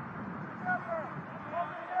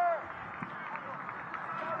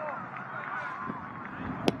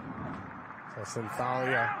 So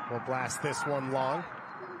Synthalia will blast this one long.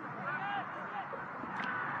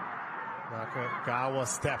 Nakagawa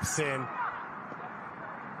steps in.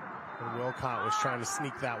 And Wilcott was trying to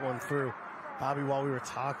sneak that one through. Bobby, while we were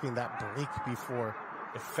talking, that break before,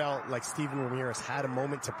 it felt like Steven Ramirez had a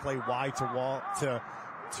moment to play wide to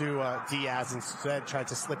Diaz. Instead, tried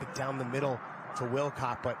to slip it down the middle to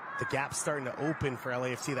Wilcott, but the gap's starting to open for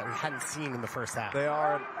LAFC that we hadn't seen in the first half. They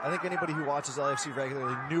are. I think anybody who watches LAFC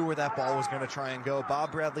regularly knew where that ball was going to try and go.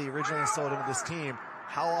 Bob Bradley originally installed into this team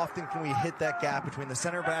how often can we hit that gap between the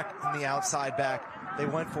center back and the outside back? They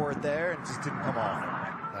went for it there and just didn't come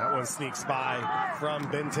off. That one sneaks by from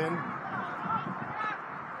Benton.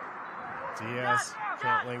 Diaz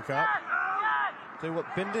can't link up. Tell you what,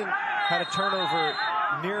 Bindon had a turnover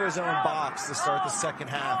near his own box to start the second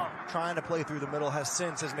half, trying to play through the middle, has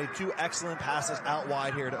made 2 excellent passes out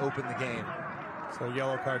wide here to open the game. So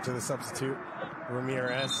yellow card to the substitute,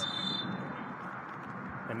 Ramirez.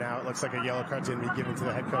 And now it looks like a yellow card's going to be given to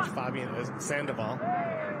the head coach, Fabian Sandoval.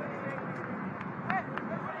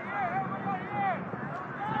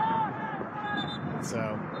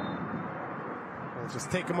 So we'll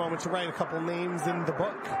just take a moment to write a couple names in the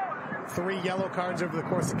book. 3 yellow cards over the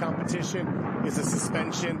course of competition is a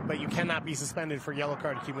suspension, but you cannot be suspended for yellow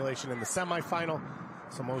card accumulation in the semifinal.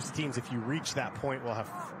 So most teams, if you reach that point, will have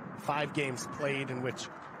 5 games played in which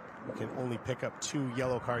you can only pick up 2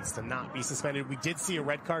 yellow cards to not be suspended. We did see a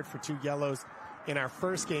red card for 2 yellows in our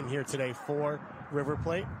first game here today for River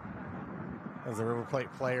Plate. As the River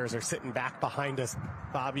Plate players are sitting back behind us,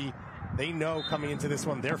 Bobby, they know coming into this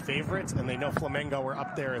one they're favorites, and they know Flamengo are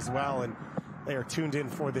up there as well, and they are tuned in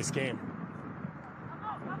for this game.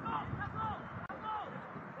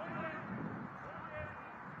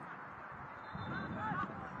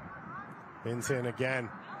 Benton again,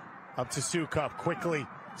 up to Sukup, quickly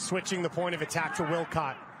switching the point of attack to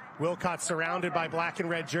Wilcott. Wilcott surrounded by black and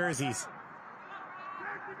red jerseys.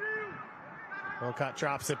 Wilcott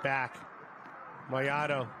drops it back.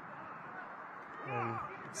 Mayado. And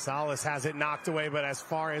Salas has it knocked away, but as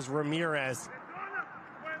far as Ramirez,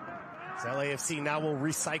 LAFC now will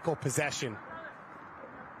recycle possession.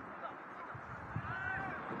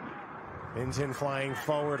 Benton flying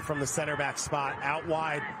forward from the center back spot, out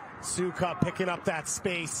wide. Sukup picking up that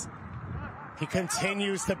space. He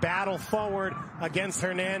continues to battle forward against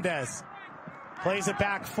Hernandez. Plays it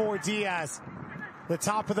back for Diaz. The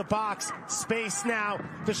top of the box, space now.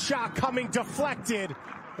 The shot coming deflected,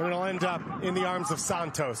 and it'll end up in the arms of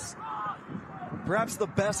Santos. Perhaps the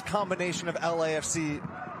best combination of LAFC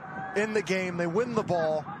in the game. They win the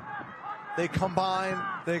ball, they combine,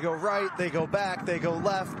 they go right, they go back, they go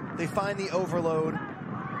left, they find the overload,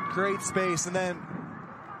 great space, and then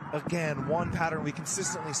again, one pattern we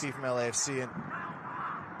consistently see from LAFC, and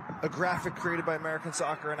a graphic created by American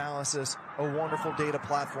Soccer Analysis, a wonderful data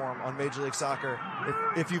platform on Major League Soccer.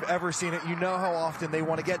 If you've ever seen it, you know how often they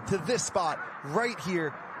want to get to this spot right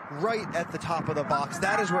here, right at the top of the box.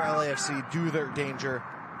 That is where LAFC do their danger.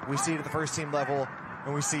 We see it at the first team level,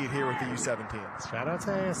 and we see it here with the U17s. Shout out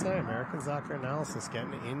to ASA, American Soccer Analysis,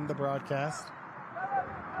 getting in the broadcast.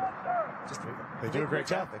 They do a great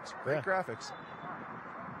job. Great graphics.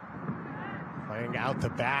 Playing out the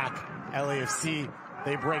back, LAFC,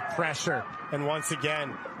 they break pressure. And once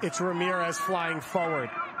again, it's Ramirez flying forward.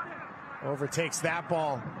 Overtakes that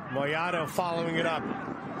ball. Moyado following it up.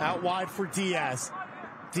 Out wide for Diaz.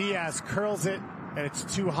 Diaz curls it, and it's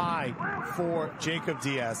too high for Jacob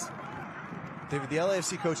Diaz. David, the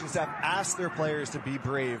LAFC coaching staff asked their players to be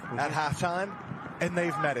brave at halftime, and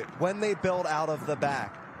they've met it. When they build out of the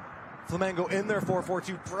back, Flamengo in their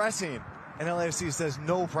 4-4-2 pressing, and LAFC says,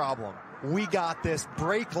 no problem. We got this.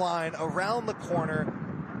 Break line around the corner,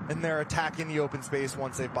 and they're attacking the open space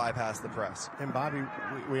once they bypass the press. And Bobby,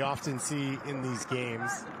 we often see in these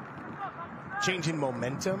games change in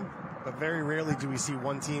momentum, but very rarely do we see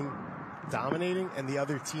one team dominating and the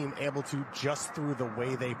other team able to, just through the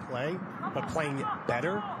way they play, but playing it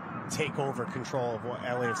better, take over control of what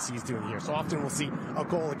LAFC is doing here. So often we'll see a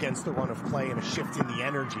goal against the run of play and a shift in the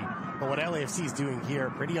energy. But what LAFC is doing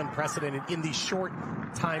here, pretty unprecedented in these short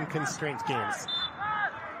time constraint games.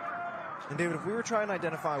 And David, if we were trying to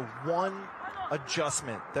identify one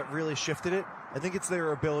adjustment that really shifted it, I think it's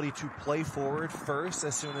their ability to play forward first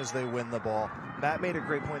as soon as they win the ball. Matt made a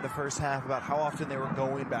great point in the first half about how often they were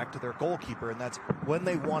going back to their goalkeeper, and that's when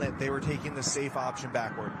they won it, they were taking the safe option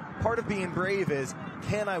backward. Part of being brave is,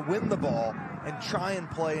 can I win the ball and try and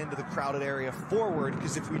play into the crowded area forward?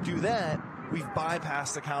 Because if we do that, we've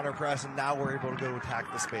bypassed the counter press, and now we're able to go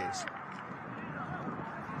attack the space.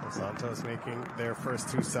 Santos making their first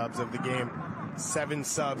 2 subs of the game. 7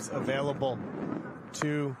 subs available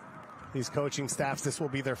to these coaching staffs. This will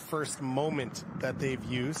be their first moment that they've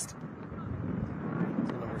used.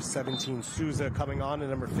 So number 17, Souza, coming on, and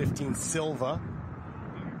number 15, Silva.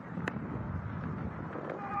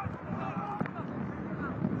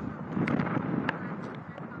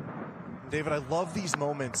 David, I love these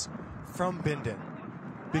moments from Bindon,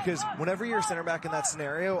 because whenever you're a center back in that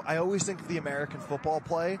scenario, I always think of the American football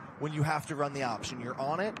play when you have to run the option. You're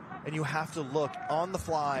on it, and you have to look on the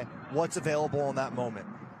fly what's available in that moment.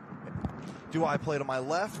 Do I play to my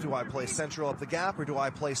left? Do I play central up the gap? Or do I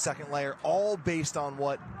play second layer? All based on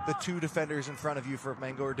what the two defenders in front of you for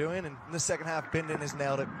Flamengo are doing. And in the second half, Bindon has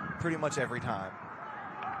nailed it pretty much every time.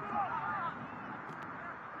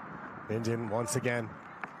 Bindon once again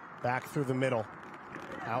back through the middle.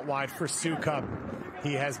 Out wide for Sukup.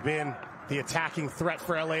 He has been the attacking threat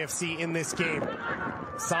for LAFC in this game.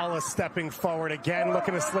 Salas stepping forward again,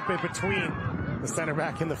 looking to slip in between the center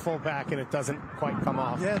back and the full back, and it doesn't quite come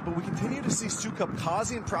off. Yeah, but we continue to see Sukup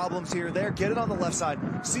causing problems here, there, get it on the left side,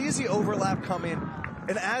 sees the overlap come in,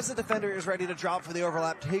 and as the defender is ready to drop for the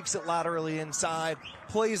overlap, takes it laterally inside,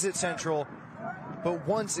 plays it central. But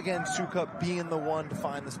once again, Sukup being the one to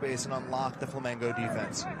find the space and unlock the Flamengo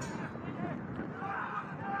defense.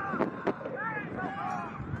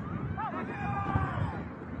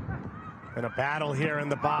 And a battle here in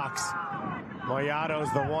the box.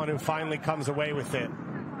 Moyado's the one who finally comes away with it.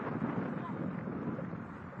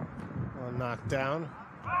 One knocked down.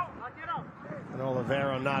 And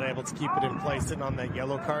Oliveira not able to keep it in place, sitting on that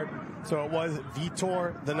yellow card. So it was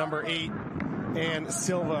Vitor, the number 8, and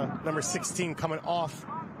Silva, number 16, coming off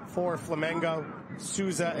for Flamengo.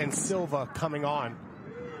 Souza and Silva coming on.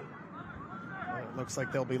 It looks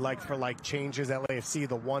like they'll be like for like changes at LAFC,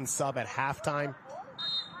 the one sub at halftime.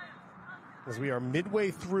 As we are midway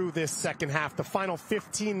through this second half, the final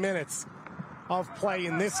 15 minutes of play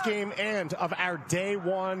in this game and of our day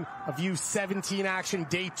 1 of U17 action,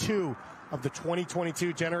 day 2 of the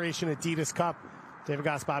 2022 Generation Adidas Cup. David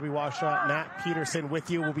Goss, Bobby Washaw, Matt Peterson with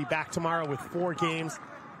you. We'll be back tomorrow with 4 games,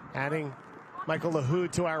 adding Michael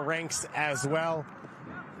Lahoud to our ranks as well.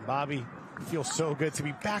 Bobby, feels so good to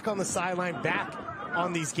be back on the sideline, back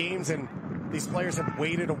on these games, and these players have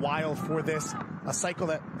waited a while for this. A cycle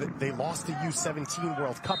that they lost the U17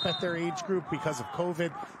 World Cup at their age group because of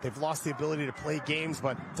COVID. They've lost the ability to play games,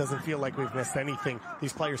 but it doesn't feel like we've missed anything.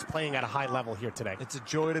 These players playing at a high level here today. It's a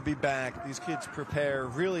joy to be back. These kids prepare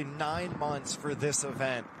really 9 months for this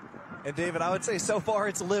event. And David, I would say so far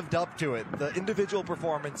it's lived up to it. The individual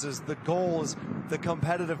performances, the goals, the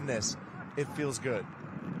competitiveness, it feels good.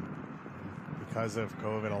 Because of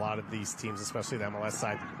COVID, a lot of these teams, especially the MLS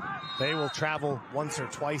side, they will travel once or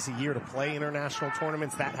twice a year to play international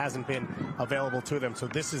tournaments. That hasn't been available to them. So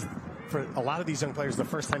this is, for a lot of these young players, the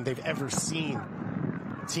first time they've ever seen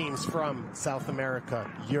teams from South America,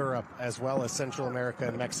 Europe, as well as Central America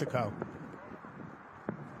and Mexico.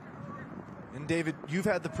 And David, you've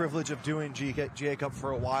had the privilege of doing GA Cup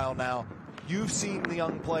for a while now. You've seen the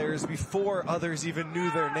young players before others even knew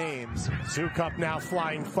their names. Sukup now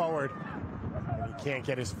flying forward. Can't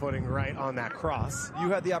get his footing right on that cross. You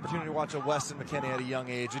had the opportunity to watch a Weston McKennie at a young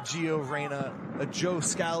age, a Gio Reyna, a Joe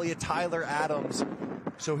Scally, a Tyler Adams.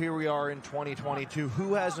 So here we are in 2022.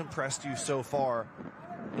 Who has impressed you so far?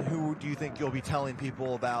 And who do you think you'll be telling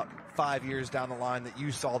people about 5 years down the line that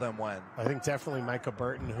you saw them when? I think definitely Micah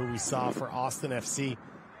Burton, who we saw for Austin FC,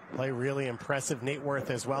 play really impressive. Nate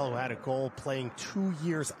Worth as well, who had a goal playing 2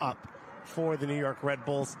 years up for the New York Red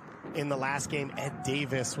Bulls. In the last game, Ed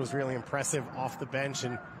Davis was really impressive off the bench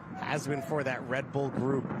and has been for that Red Bull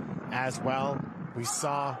group as well. We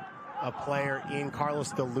saw a player in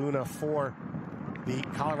Carlos De Luna for the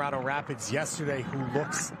Colorado Rapids yesterday who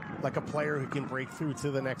looks like a player who can break through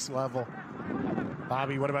to the next level.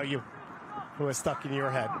 Bobby, what about you? Who has stuck in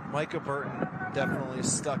your head? Micah Burton definitely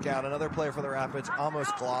stuck out. Another player for the Rapids,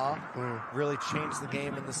 Amos Glah, really changed the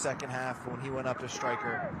game in the second half when he went up to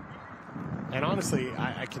striker. And honestly,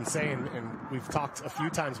 I can say, and we've talked a few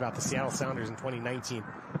times about the Seattle Sounders in 2019,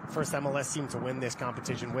 first MLS team to win this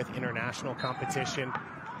competition with international competition.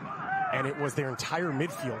 And it was their entire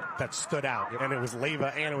midfield that stood out. Yep. And it was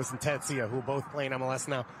Leyva and it was Ntezia, who both play in MLS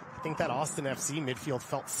now. I think that Austin FC midfield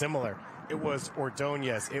felt similar. It was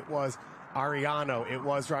Ordonez, it was Ariano, it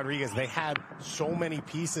was Rodriguez. They had so many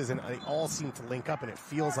pieces and they all seemed to link up, and it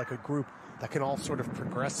feels like a group that can all sort of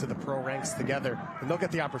progress to the pro ranks together. And they'll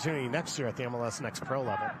get the opportunity next year at the MLS Next Pro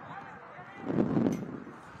level.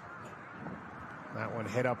 That one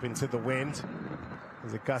hit up into the wind.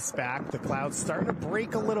 As it gusts back, the clouds starting to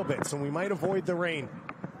break a little bit, so we might avoid the rain.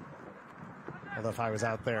 Although if I was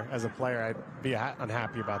out there as a player, I'd be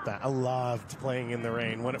unhappy about that. I loved playing in the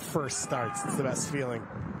rain when it first starts. It's the best feeling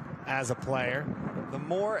as a player. The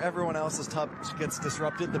more everyone else's touch gets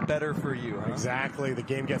disrupted, the better for you. Huh? Exactly. The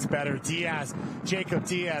game gets better. Diaz, Jacob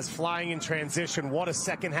Diaz flying in transition. What a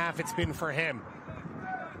second half it's been for him.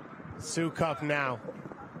 Sukup now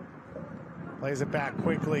plays it back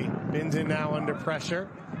quickly. Bindon now under pressure.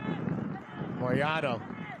 Moyado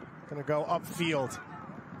going to go upfield.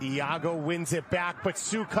 Iago wins it back, but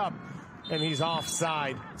Sukup and he's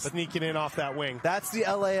offside, sneaking in off that wing. That's the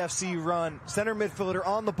LAFC run. Center midfielder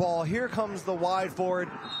on the ball. Here comes the wide forward.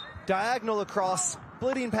 Diagonal across,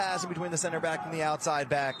 splitting pass in between the center back and the outside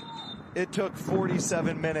back. It took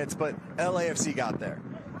 47 minutes, but LAFC got there.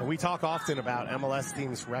 And we talk often about MLS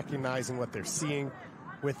teams recognizing what they're seeing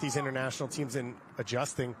with these international teams and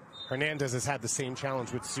adjusting. Hernandez has had the same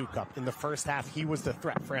challenge with Sukup. In the first half, he was the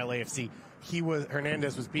threat for LAFC.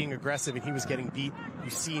 Hernandez was being aggressive and he was getting beat. You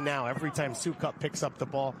see now, every time Sukup picks up the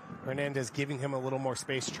ball, Hernandez giving him a little more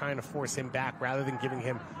space, trying to force him back rather than giving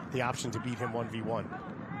him the option to beat him 1v1.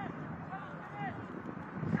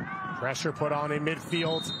 Pressure put on in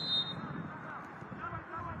midfield.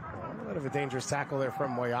 A bit of a dangerous tackle there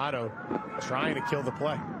from Moyato, trying to kill the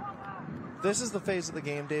play. This is the phase of the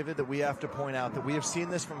game, David, that we have to point out that we have seen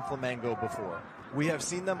this from Flamengo before. We have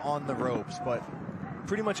seen them on the ropes, but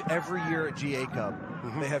pretty much every year at GA Cup,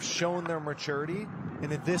 they have shown their maturity,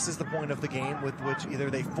 and this is the point of the game with which either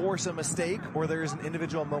they force a mistake or there is an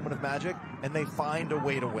individual moment of magic, and they find a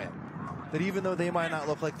way to win. That even though they might not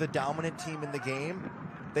look like the dominant team in the game,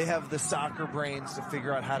 they have the soccer brains to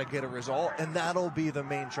figure out how to get a result, and that'll be the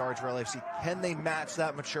main charge for LAFC. Can they match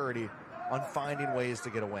that maturity on finding ways to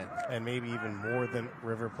get a win? And maybe even more than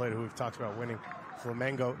River Plate, who we've talked about winning.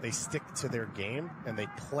 Flamengo, they stick to their game, and they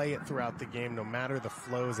play it throughout the game, no matter the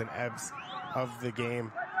flows and ebbs of the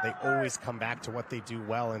game. They always come back to what they do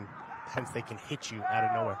well, and hence they can hit you out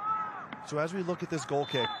of nowhere. So as we look at this goal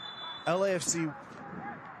kick, LAFC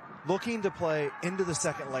looking to play into the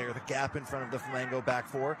second layer, the gap in front of the Flamengo back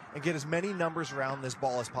four, and get as many numbers around this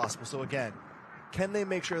ball as possible. So again, can they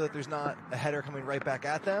make sure that there's not a header coming right back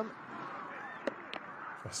at them?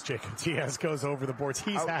 As Jacob Diaz goes over the boards,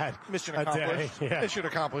 he's had mission a accomplished. day. Yeah. Mission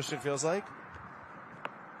accomplished, it feels like.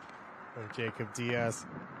 And Jacob Diaz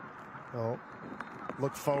will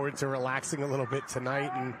look forward to relaxing a little bit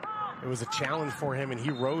tonight, and it was a challenge for him, and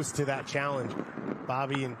he rose to that challenge,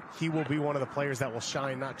 Bobby, and he will be one of the players that will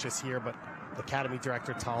shine, not just here, but the Academy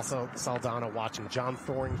Director, Tal Saldana, watching John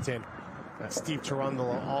Thornton, Steve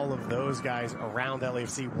Tarundle, all of those guys around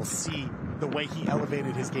LAFC will see the way he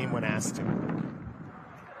elevated his game when asked to.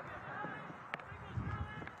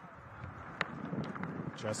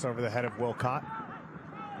 Just over the head of Wilcott.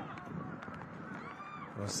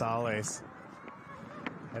 Rosales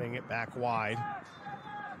heading it back wide.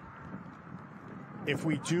 If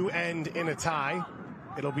we do end in a tie,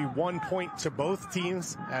 it'll be 1 point to both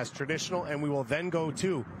teams as traditional, and we will then go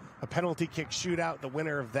to a penalty kick shootout. The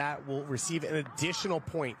winner of that will receive an additional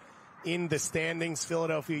point in the standings.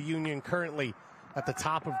 Philadelphia Union currently at the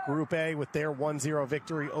top of Group A with their 1-0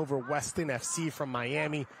 victory over Weston FC from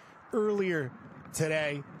Miami earlier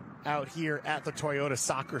today out here at the Toyota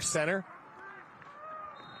Soccer Center.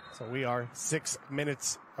 So we are 6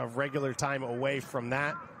 minutes of regular time away from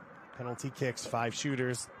that. Penalty kicks, 5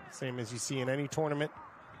 shooters, same as you see in any tournament.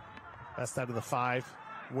 Best out of the 5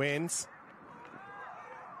 wins.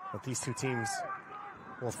 But these two teams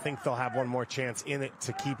will think they'll have one more chance in it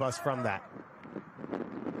to keep us from that.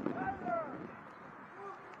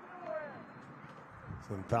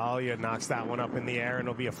 Thalia knocks that one up in the air, and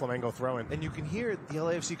it'll be a Flamengo throw-in. And you can hear the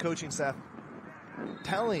LAFC coaching staff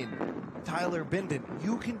telling Tyler Binden,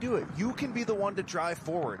 you can do it. You can be the one to drive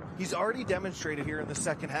forward. He's already demonstrated here in the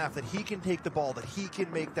second half that he can take the ball, that he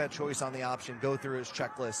can make that choice on the option, go through his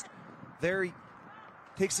checklist. There he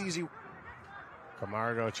takes easy.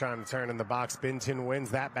 Camargo trying to turn in the box. Binton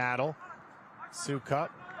wins that battle. Sukup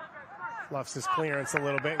fluffs his clearance a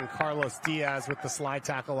little bit, and Carlos Diaz with the slide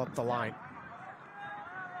tackle up the line.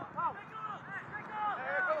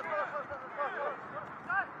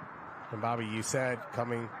 And Bobby, you said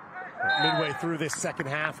coming midway through this second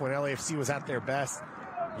half when LAFC was at their best,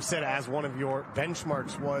 you said as one of your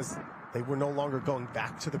benchmarks was they were no longer going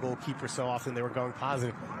back to the goalkeeper so often, they were going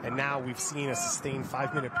positive. And now we've seen a sustained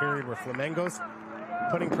 5-minute period where Flamengo's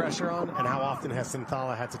putting pressure on, and how often has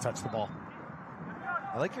Sinthala had to touch the ball?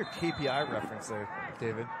 I like your KPI reference there,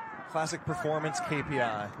 David. Classic performance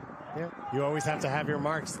KPI. Yeah, you always have to have your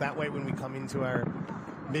marks. That way when we come into our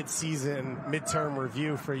mid-season, midterm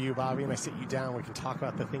review for you, Bobby, and I sit you down, we can talk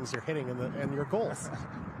about the things you're hitting and your goals.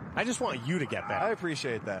 I just want you to get better. I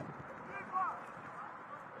appreciate that.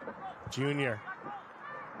 Junior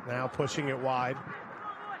now pushing it wide.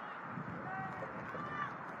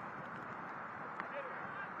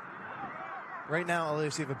 Right now,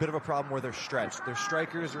 LAFC have a bit of a problem where they're stretched. Their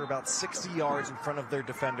strikers are about 60 yards in front of their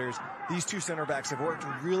defenders. These two center backs have worked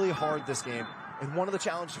really hard this game. And one of the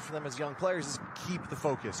challenges for them as young players is keep the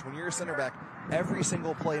focus. When you're a center back, every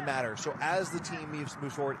single play matters. So as the team moves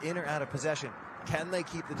forward in or out of possession, can they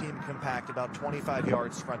keep the team compact about 25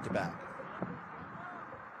 yards front to back?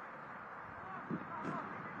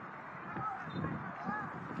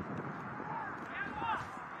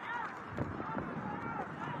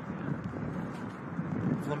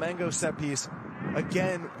 Flamengo set piece,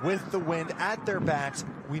 again, with the wind at their backs.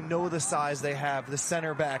 We know the size they have. The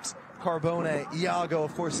center backs, Carbone, Iago,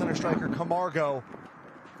 of course, center striker Camargo,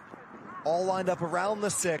 all lined up around the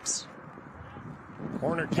 6.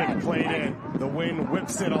 Corner kick played in. The wind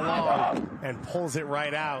whips it along and pulls it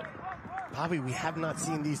right out. Bobby, we have not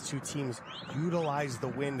seen these two teams utilize the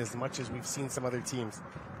wind as much as we've seen some other teams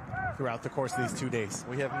throughout the course of these 2 days.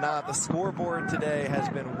 We have not. The scoreboard today has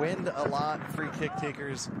been wind a lot, free kick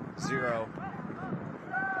takers 0.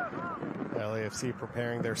 LAFC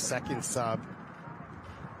preparing their second sub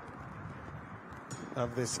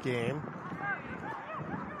of this game.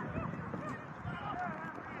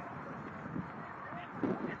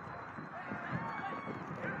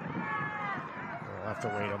 We'll have to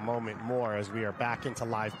wait a moment more as we are back into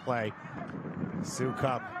live play.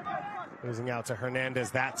 Sukup losing out to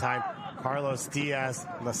Hernandez that time. Carlos Diaz,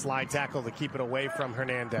 the slide tackle to keep it away from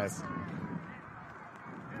Hernandez.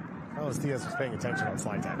 Carlos Diaz was paying attention on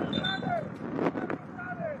slide tackle.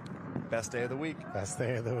 Best day of the week. Best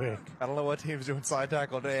day of the week. I don't know what team's doing slide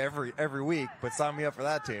tackle day every week, but sign me up for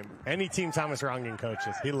that team. Any team Thomas Rongen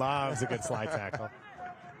coaches. He loves a good slide tackle.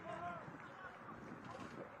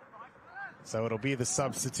 So it'll be the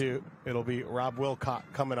substitute. It'll be Rob Wilcott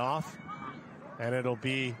coming off. And it'll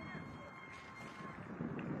be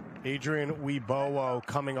Adrian Wibowo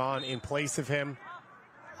coming on in place of him.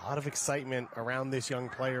 A lot of excitement around this young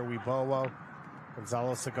player, Wibowo.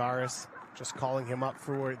 Gonzalo Segares just calling him up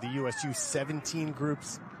for the USU 17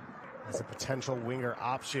 groups as a potential winger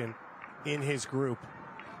option in his group.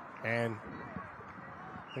 And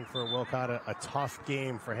I think for Wilcott, a tough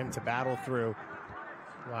game for him to battle through,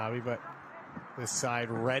 Bobby, but this side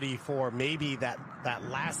ready for maybe that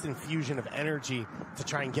last infusion of energy to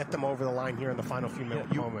try and get them over the line here in the final few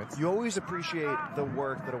moments. You always appreciate the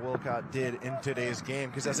work that a Wilcott did in today's game,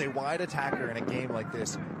 because as a wide attacker in a game like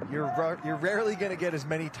this, you're rarely going to get as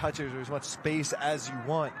many touches or as much space as you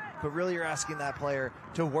want, but really you're asking that player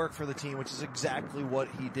to work for the team, which is exactly what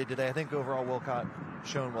he did today. I think overall Wilcott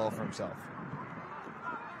shown well for himself.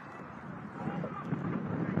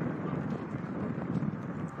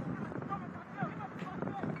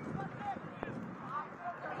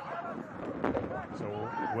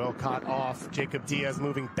 Wilcott off. Jacob Diaz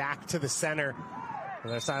moving back to the center.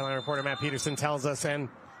 And our sideline reporter Matt Peterson tells us, and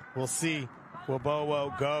we'll see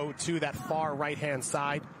Wibowo go to that far right-hand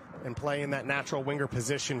side and play in that natural winger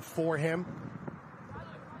position for him.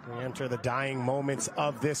 We enter the dying moments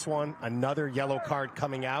of this one. Another yellow card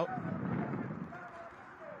coming out.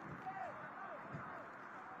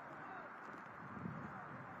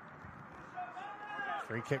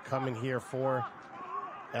 Free kick coming here for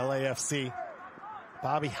LAFC.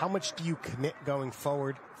 Bobby, how much do you commit going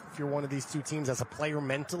forward if you're one of these two teams as a player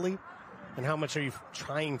mentally? And how much are you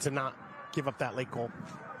trying to not give up that late goal?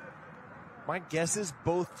 My guess is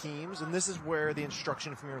both teams, and this is where the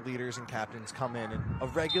instruction from your leaders and captains come in a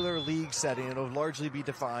regular league setting, it'll largely be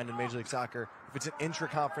defined in Major League Soccer if it's an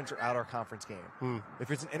intra-conference or outer-conference game. If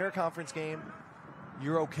it's an inter-conference game,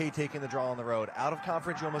 you're okay taking the draw on the road. Out of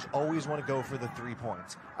conference, you almost always want to go for the 3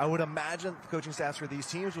 points. I would imagine the coaching staffs for these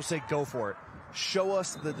teams will say, go for it. Show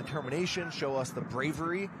us the determination, show us the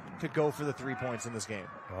bravery to go for the 3 points in this game.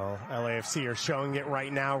 Well, LAFC are showing it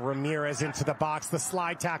right now. Ramirez into the box. The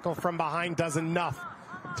slide tackle from behind does enough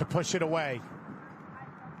to push it away.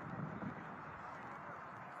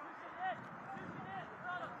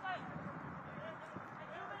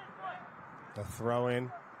 The throw in.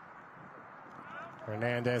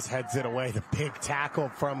 Hernandez heads it away. The big tackle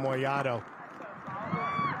from Moyado.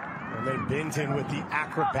 And then Binton with the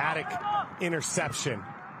acrobatic interception.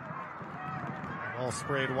 All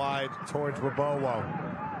sprayed wide towards Wibowo.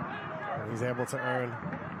 And he's able to earn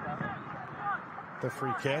the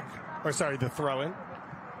free kick. Or sorry, the throw in.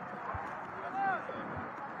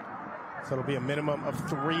 So it'll be a minimum of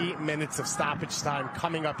 3 minutes of stoppage time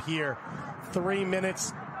coming up here. 3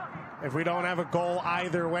 minutes. If we don't have a goal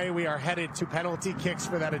either way, we are headed to penalty kicks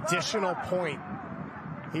for that additional point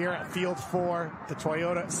here at Field 4, the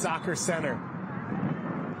Toyota Soccer Center.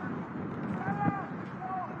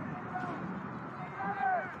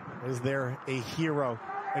 Is there a hero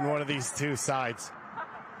in one of these two sides?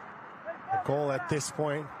 A goal at this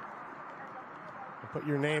point. Put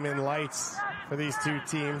your name in lights for these two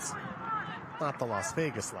teams. Not the Las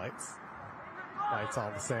Vegas lights. Lights all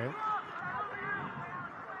the same.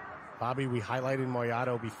 Bobby, we highlighted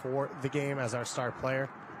Moyado before the game as our star player.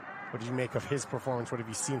 What did you make of his performance? What have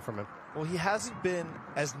you seen from him? Well, he hasn't been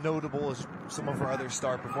as notable as some of our other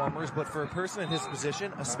star performers, but for a person in his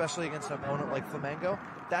position, especially against an opponent like Flamengo,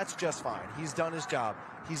 that's just fine. He's done his job.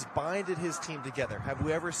 He's binded his team together. Have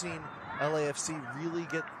we ever seen LAFC really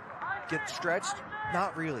get get stretched?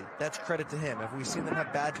 Not really. That's credit to him. Have we seen them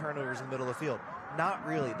have bad turnovers in the middle of the field? Not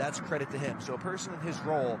really. That's credit to him. So a person in his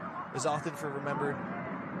role is often remembered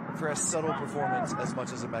for a subtle performance as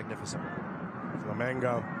much as a magnificent one.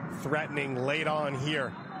 Flamengo threatening late on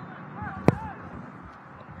here.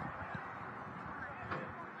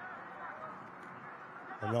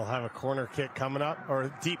 And they'll have a corner kick coming up, or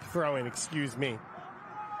a deep throw-in, excuse me.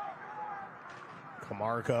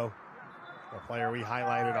 Camargo, a player we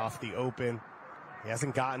highlighted off the open. He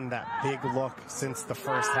hasn't gotten that big look since the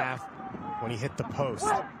first half when he hit the post.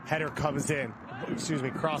 Header comes in,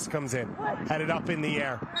 cross comes in, headed up in the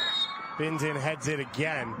air. Bindon heads it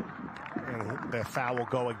again, and the foul will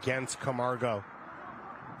go against Camargo.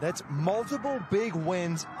 That's multiple big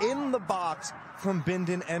wins in the box from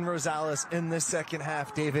Bindon and Rosales in this second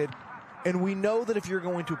half, David. And we know that if you're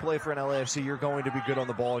going to play for an LAFC, you're going to be good on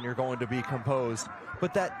the ball and you're going to be composed.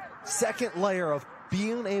 But that second layer of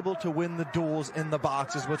being able to win the duels in the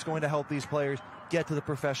box is what's going to help these players get to the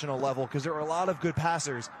professional level, because there are a lot of good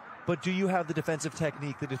passers, but do you have the defensive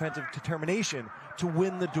technique, the defensive determination to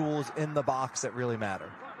win the duels in the box that really matter?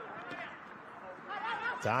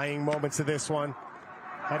 Dying moments of this one.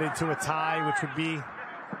 Headed to a tie, which would be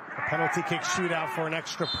a penalty kick shootout for an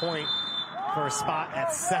extra point for a spot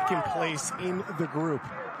at second place in the group.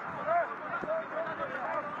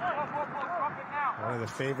 One of the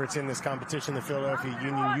favorites in this competition, the Philadelphia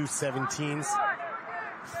Union U17s,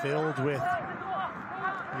 filled with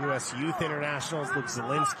U.S. youth internationals, Luke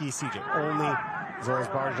Zielinski, CJ Only, as well as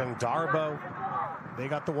Barjang Darbo. They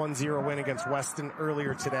got the 1-0 win against Weston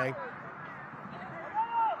earlier today.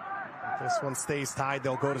 If this one stays tied,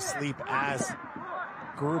 they'll go to sleep as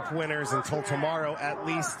group winners until tomorrow at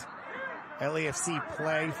least. LAFC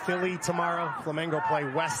play Philly tomorrow. Flamengo play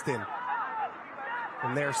Weston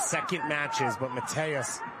in their second matches, but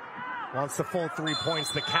Mateus wants the full 3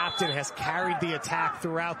 points. The captain has carried the attack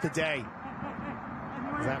throughout the day.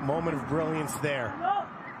 That moment of brilliance there.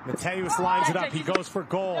 Mateus lines it up. He goes for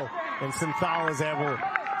goal, and Synthal is able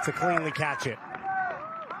to cleanly catch it.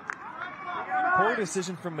 Poor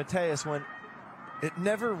decision from Mateus when it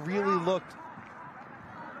never really looked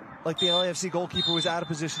like the LAFC goalkeeper was out of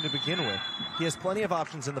position to begin with. He has plenty of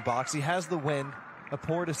options in the box. He has the wind. A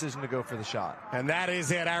poor decision to go for the shot. And that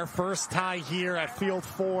is it. Our first tie here at Field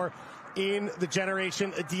 4 in the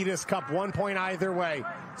Generation Adidas Cup. 1 point either way.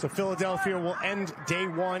 So Philadelphia will end day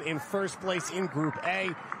one in first place in Group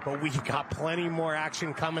A. But we've got plenty more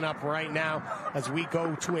action coming up right now as we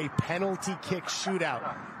go to a penalty kick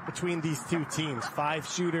shootout between these two teams. 5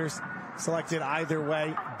 shooters selected either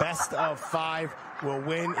way. Best of 5 will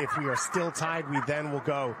win. If we are still tied, we then will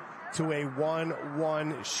go to a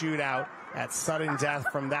 1-1 shootout at sudden death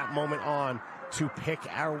from that moment on to pick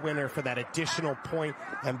our winner for that additional point.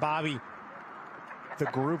 And Bobby, the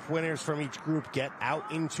group winners from each group get out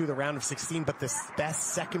into the round of 16, but the best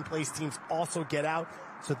second place teams also get out.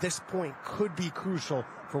 So this point could be crucial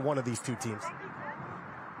for one of these two teams.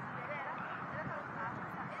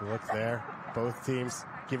 Look there, both teams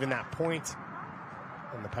given that point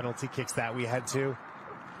and the penalty kicks that we head to.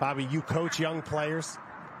 Bobby, you coach young players.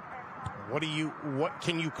 What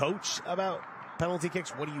can you coach about penalty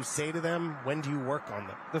kicks? What do you say to them? When do you work on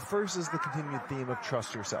them? The first is the continued theme of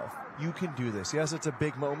trust yourself. You can do this. Yes, it's a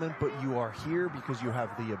big moment, but you are here because you have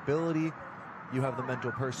the ability, you have the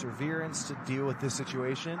mental perseverance to deal with this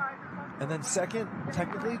situation. And then second,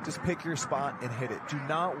 technically, just pick your spot and hit it. Do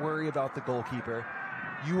not worry about the goalkeeper.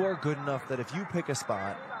 You are good enough that if you pick a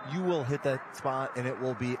spot, you will hit that spot and it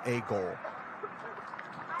will be a goal.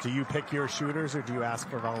 Do you pick your shooters or do you ask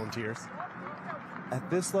for volunteers? At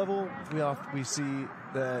this level, we see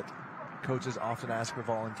that coaches often ask for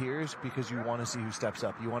volunteers because you want to see who steps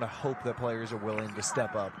up. You want to hope that players are willing to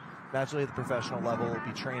step up. Naturally, at the professional level,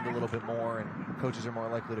 be trained a little bit more and coaches are more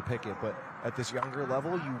likely to pick it. But at this younger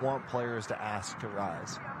level, you want players to ask to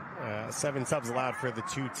rise. 7 subs allowed for the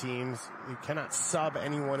two teams. You cannot sub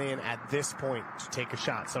anyone in at this point to take a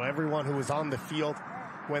shot. So everyone who was on the field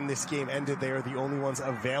when this game ended, they are the only ones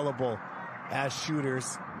available as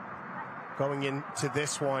shooters going into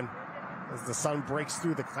this one. As the sun breaks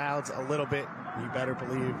through the clouds a little bit, you better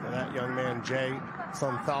believe that young man, Jay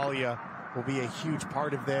Sonthalia, will be a huge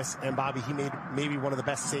part of this. And Bobby, he made maybe one of the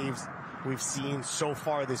best saves we've seen so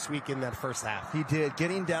far this week in that first half. He did,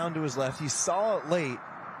 getting down to his left. He saw it late,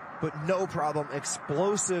 but no problem.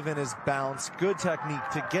 Explosive in his bounce. Good technique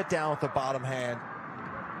to get down with the bottom hand.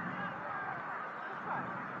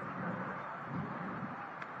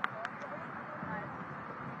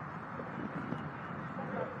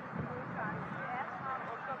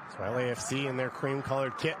 So LAFC in their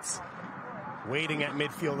cream-colored kits waiting at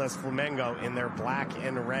midfield as Flamengo in their black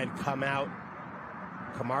and red come out.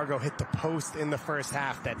 Camargo hit the post in the first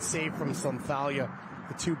half. That save from Sonthalia,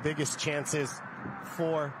 the two biggest chances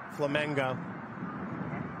for Flamengo.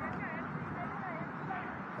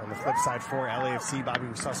 On the flip side for LAFC, Bobby,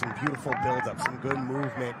 we saw some beautiful build-up, some good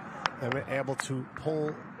movement, and were able to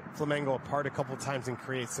pull Flamengo apart a couple times and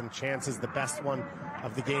create some chances. The best one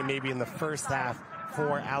of the game maybe in the first half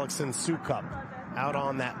for Alexon Sukup out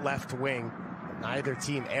on that left wing. Neither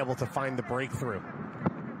team able to find the breakthrough.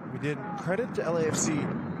 We did credit to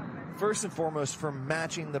LAFC first and foremost for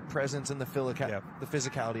matching the presence and the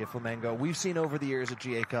physicality of Flamengo. We've seen over the years at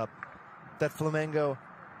GA Cup that Flamengo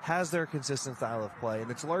has their consistent style of play, and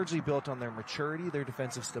it's largely built on their maturity, their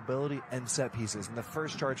defensive stability, and set pieces. And the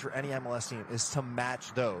first charge for any MLS team is to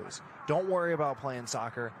match those. Don't worry about playing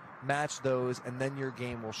soccer. Match those, and then your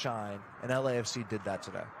game will shine. And LAFC did that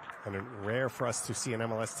today. And it's rare for us to see an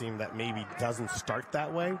MLS team that maybe doesn't start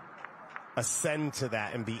that way ascend to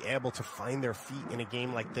that and be able to find their feet in a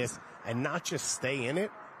game like this and not just stay in it,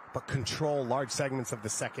 but control large segments of the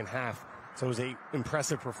second half. So it was an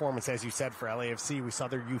impressive performance, as you said, for LAFC. We saw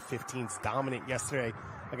their U15s dominant yesterday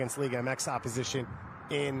against Liga MX opposition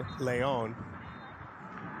in Leon.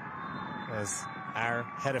 As our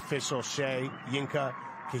head official, Shea Yinka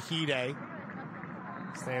Kahide,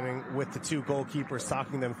 standing with the two goalkeepers,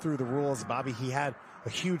 talking them through the rules. Bobby, he had a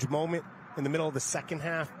huge moment in the middle of the second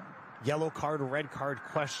half. Yellow card, red card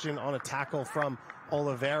question on a tackle from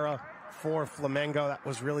Oliveira for Flamengo. That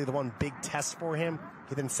was really the one big test for him.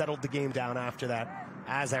 He then settled the game down after that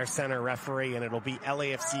as our center referee, and it'll be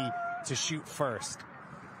LAFC to shoot first.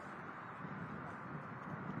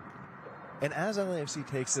 And as LAFC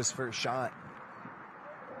takes this first shot,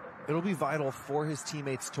 it'll be vital for his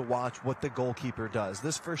teammates to watch what the goalkeeper does.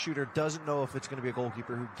 This first shooter doesn't know if it's going to be a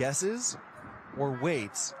goalkeeper who guesses or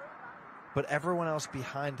waits, but everyone else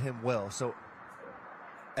behind him will. So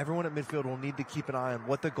everyone at midfield will need to keep an eye on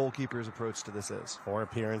what the goalkeeper's approach to this is. 4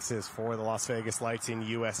 appearances for the Las Vegas Lights in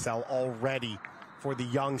USL already for the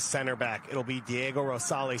young center back. It'll be Diego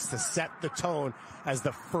Rosales to set the tone as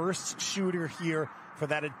the first shooter here for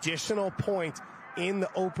that additional point in the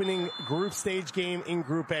opening group stage game in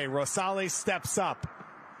Group A. Rosales steps up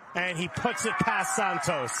and he puts it past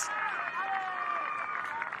Santos.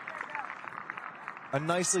 A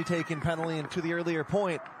nicely taken penalty, and to the earlier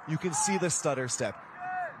point, you can see the stutter step.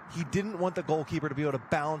 He didn't want the goalkeeper to be able to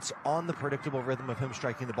bounce on the predictable rhythm of him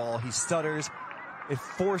striking the ball. He stutters. It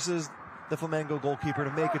forces the Flamengo goalkeeper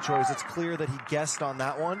to make a choice. It's clear that he guessed on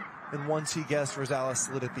that one, and once he guessed, Rosales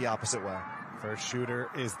slid it the opposite way. First shooter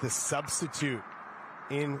is the substitute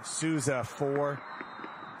in Souza for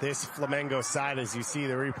this Flamengo side, as you see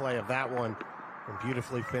the replay of that one. And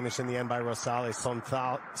beautifully finished in the end by Rosales.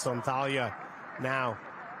 Sonthalia now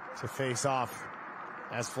to face off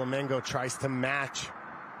as Flamengo tries to match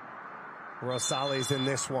Rosales in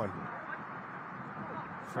this one.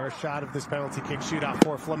 First shot of this penalty kick shootout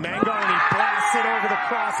for Flamengo, and he blasts it over the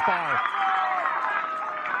crossbar.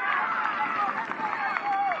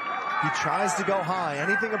 He tries to go high.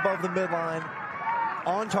 Anything above the midline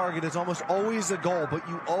on target is almost always a goal, but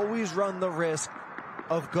you always run the risk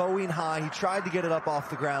of going high. He tried to get it up off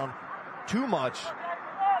the ground too much.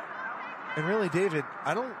 And really, David,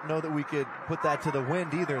 I don't know that we could put that to the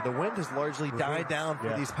wind either. The wind has largely died down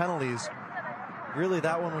for these penalties. Really,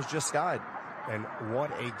 that one was just skied. And what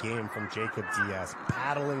a game from Jacob Diaz,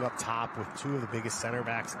 battling up top with two of the biggest center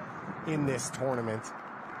backs in this tournament.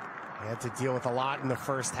 He had to deal with a lot in the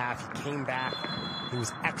first half. He came back. He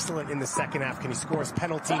was excellent in the second half. Can he score his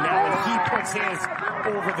penalty now? And he puts his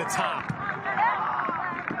over the top.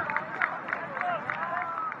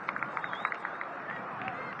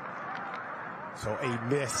 So a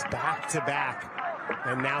miss back-to-back.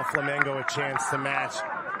 And now Flamengo a chance to match.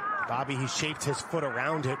 Bobby, he shaped his foot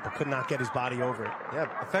around it, but could not get his body over it. Yeah,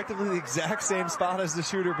 effectively the exact same spot as the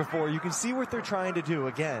shooter before. You can see what they're trying to do.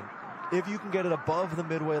 Again, if you can get it above the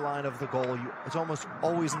midway line of the goal, it's almost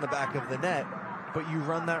always in the back of the net, but you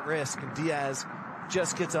run that risk, and Diaz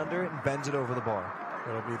just gets under it and bends it over the bar.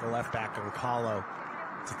 It'll be the left back, Nkalo,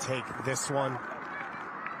 to take this one.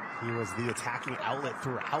 He was the attacking outlet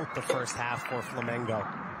throughout the first half for Flamengo.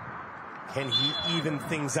 Can he even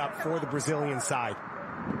things up for the Brazilian side?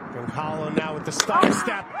 Nkalo now with the stutter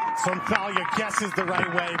step. Sonthalia guesses the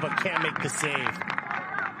right way, but can't make the save.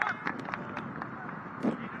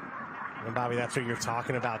 And Bobby, that's what you're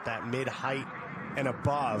talking about, that mid-height and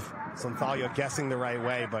above. Sonthalia guessing the right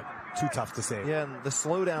way, but too tough to save. Yeah, and the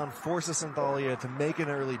slowdown forces Sonthalia to make an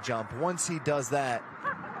early jump. Once he does that,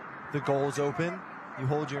 the goal's open. You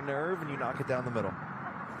hold your nerve and you knock it down the middle.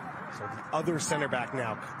 So the other center back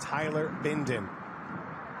now, Tyler Binden.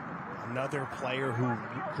 Another player who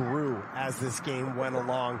grew as this game went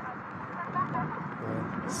along.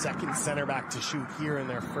 Second center back to shoot here in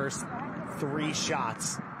their first 3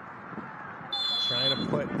 shots. Trying to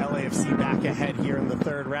put LAFC back ahead here in the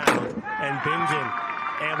third round. And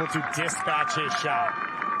Binden able to dispatch his shot.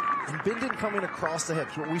 And Binden coming across the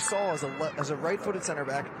hips. What we saw as a right-footed center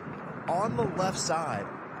back on the left side,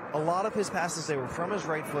 a lot of his passes, they were from his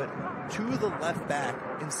right foot to the left back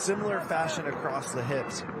in similar fashion across the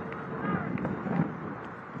hips.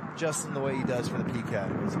 Just in the way he does for the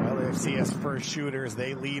PK. So LAFC as first shooters,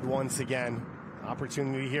 they lead once again.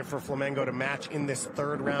 Opportunity here for Flamengo to match in this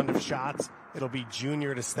third round of shots. It'll be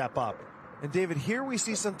Junior to step up. And David, here we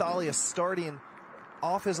see Santalia starting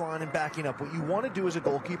off his line and backing up. What you want to do as a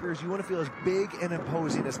goalkeeper is you want to feel as big and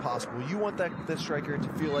imposing as possible. You want the striker to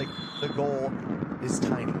feel like the goal is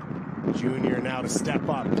tiny. Junior now to step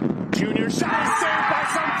up. Junior shot is saved by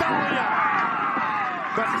Santalia.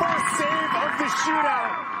 The first save of the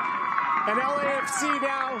shootout. And LAFC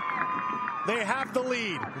now, they have the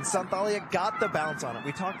lead. And Santalia got the bounce on it.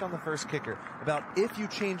 We talked on the first kicker about if you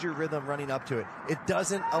change your rhythm running up to it, it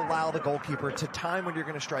doesn't allow the goalkeeper to time when you're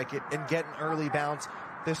going to strike it and get an early bounce.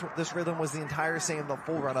 This rhythm was the entire same, the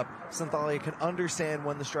full run up. Santalia can understand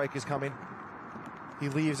when the strike is coming. He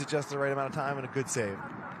leaves it just the right amount of time and a good save.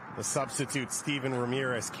 The substitute, Steven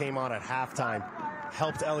Ramirez, came on at halftime,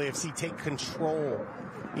 helped LAFC take control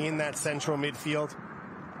in that central midfield.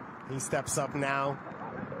 He steps up now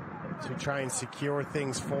to try and secure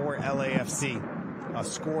things for LAFC. A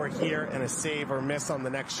score here and a save or miss on the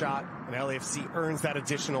next shot, and LAFC earns that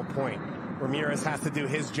additional point. Ramirez has to do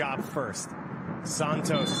his job first.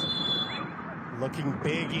 Santos looking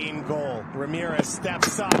big in goal. Ramirez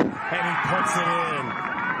steps up and he puts it in.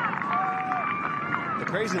 The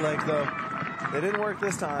crazy legs, though, they didn't work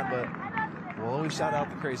this time, but we'll always shout out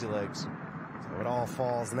the crazy legs. So it all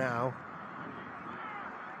falls now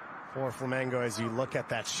for Flamengo as you look at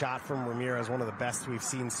that shot from Ramirez, one of the best we've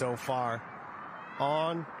seen so far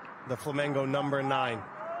on the Flamengo number 9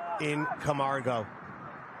 in Camargo.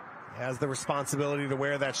 He has the responsibility to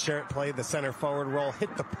wear that shirt, play the center forward role,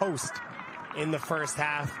 hit the post in the first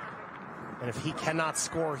half. And if he cannot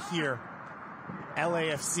score here,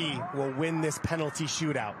 LAFC will win this penalty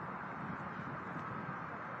shootout.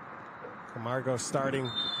 Camargo starting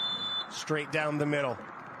straight down the middle.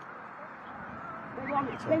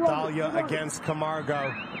 Santalia against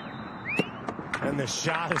Camargo. And the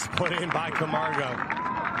shot is put in by Camargo.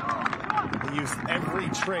 He used every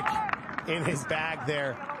trick in his bag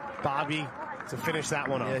there, Bobby, to finish that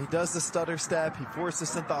one up. Yeah, he does the stutter step. He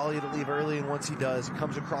forces Santalia to leave early, and once he does,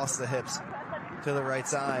 comes across the hips to the right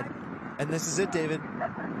side. And this is it, David.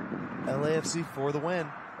 LAFC for the win.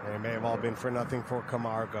 They may have all been for nothing for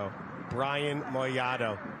Camargo. Brian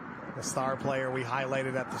Moyado, the star player we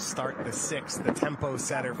highlighted at the start, the 6th, the tempo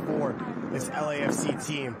setter for this LAFC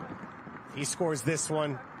team. He scores this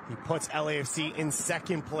one. He puts LAFC in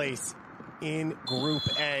second place in Group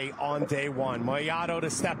A on day 1. Moyado to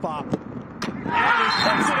step up. And he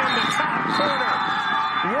puts it in the top corner.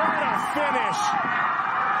 What a finish.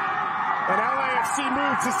 And LAFC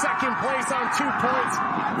moved to second place on 2 points.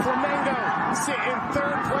 Flamengo sit in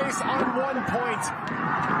third place on 1 point.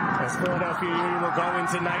 As Philadelphia Union will go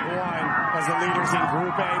into night 1 as the leaders in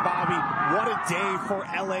Group A. Bobby, what a day for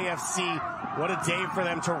LAFC. What a day for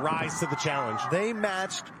them to rise to the challenge. They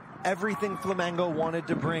matched everything Flamengo wanted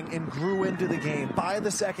to bring and grew into the game. By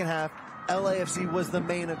the second half, LAFC was the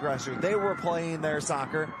main aggressor. They were playing their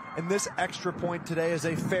soccer, and this extra point today is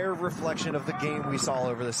a fair reflection of the game we saw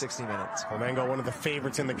over the 60 minutes. Flamengo, one of the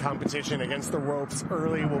favorites in the competition, against the ropes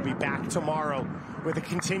early. Will be back tomorrow with a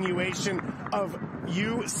continuation of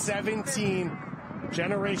U17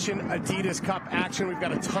 Generation Adidas Cup action. We've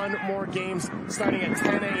got a ton more games starting at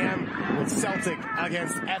 10 a.m. with Celtic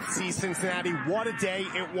against FC Cincinnati. What a day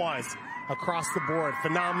it was across the board.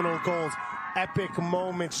 Phenomenal goals, epic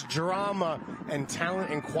moments, drama, and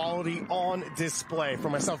talent and quality on display. For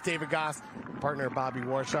myself, David Goss, partner Bobby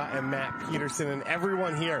Warshaw, and Matt Peterson, and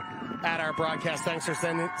everyone here at our broadcast, thanks for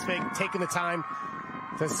taking the time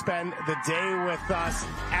to spend the day with us.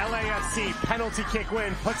 LAFC penalty kick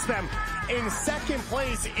win puts them in second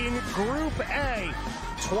place in Group A.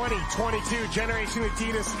 2022 Generation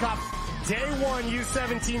Adidas Cup Day 1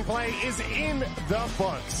 U17 play is in the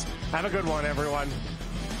books. Have a good one, everyone.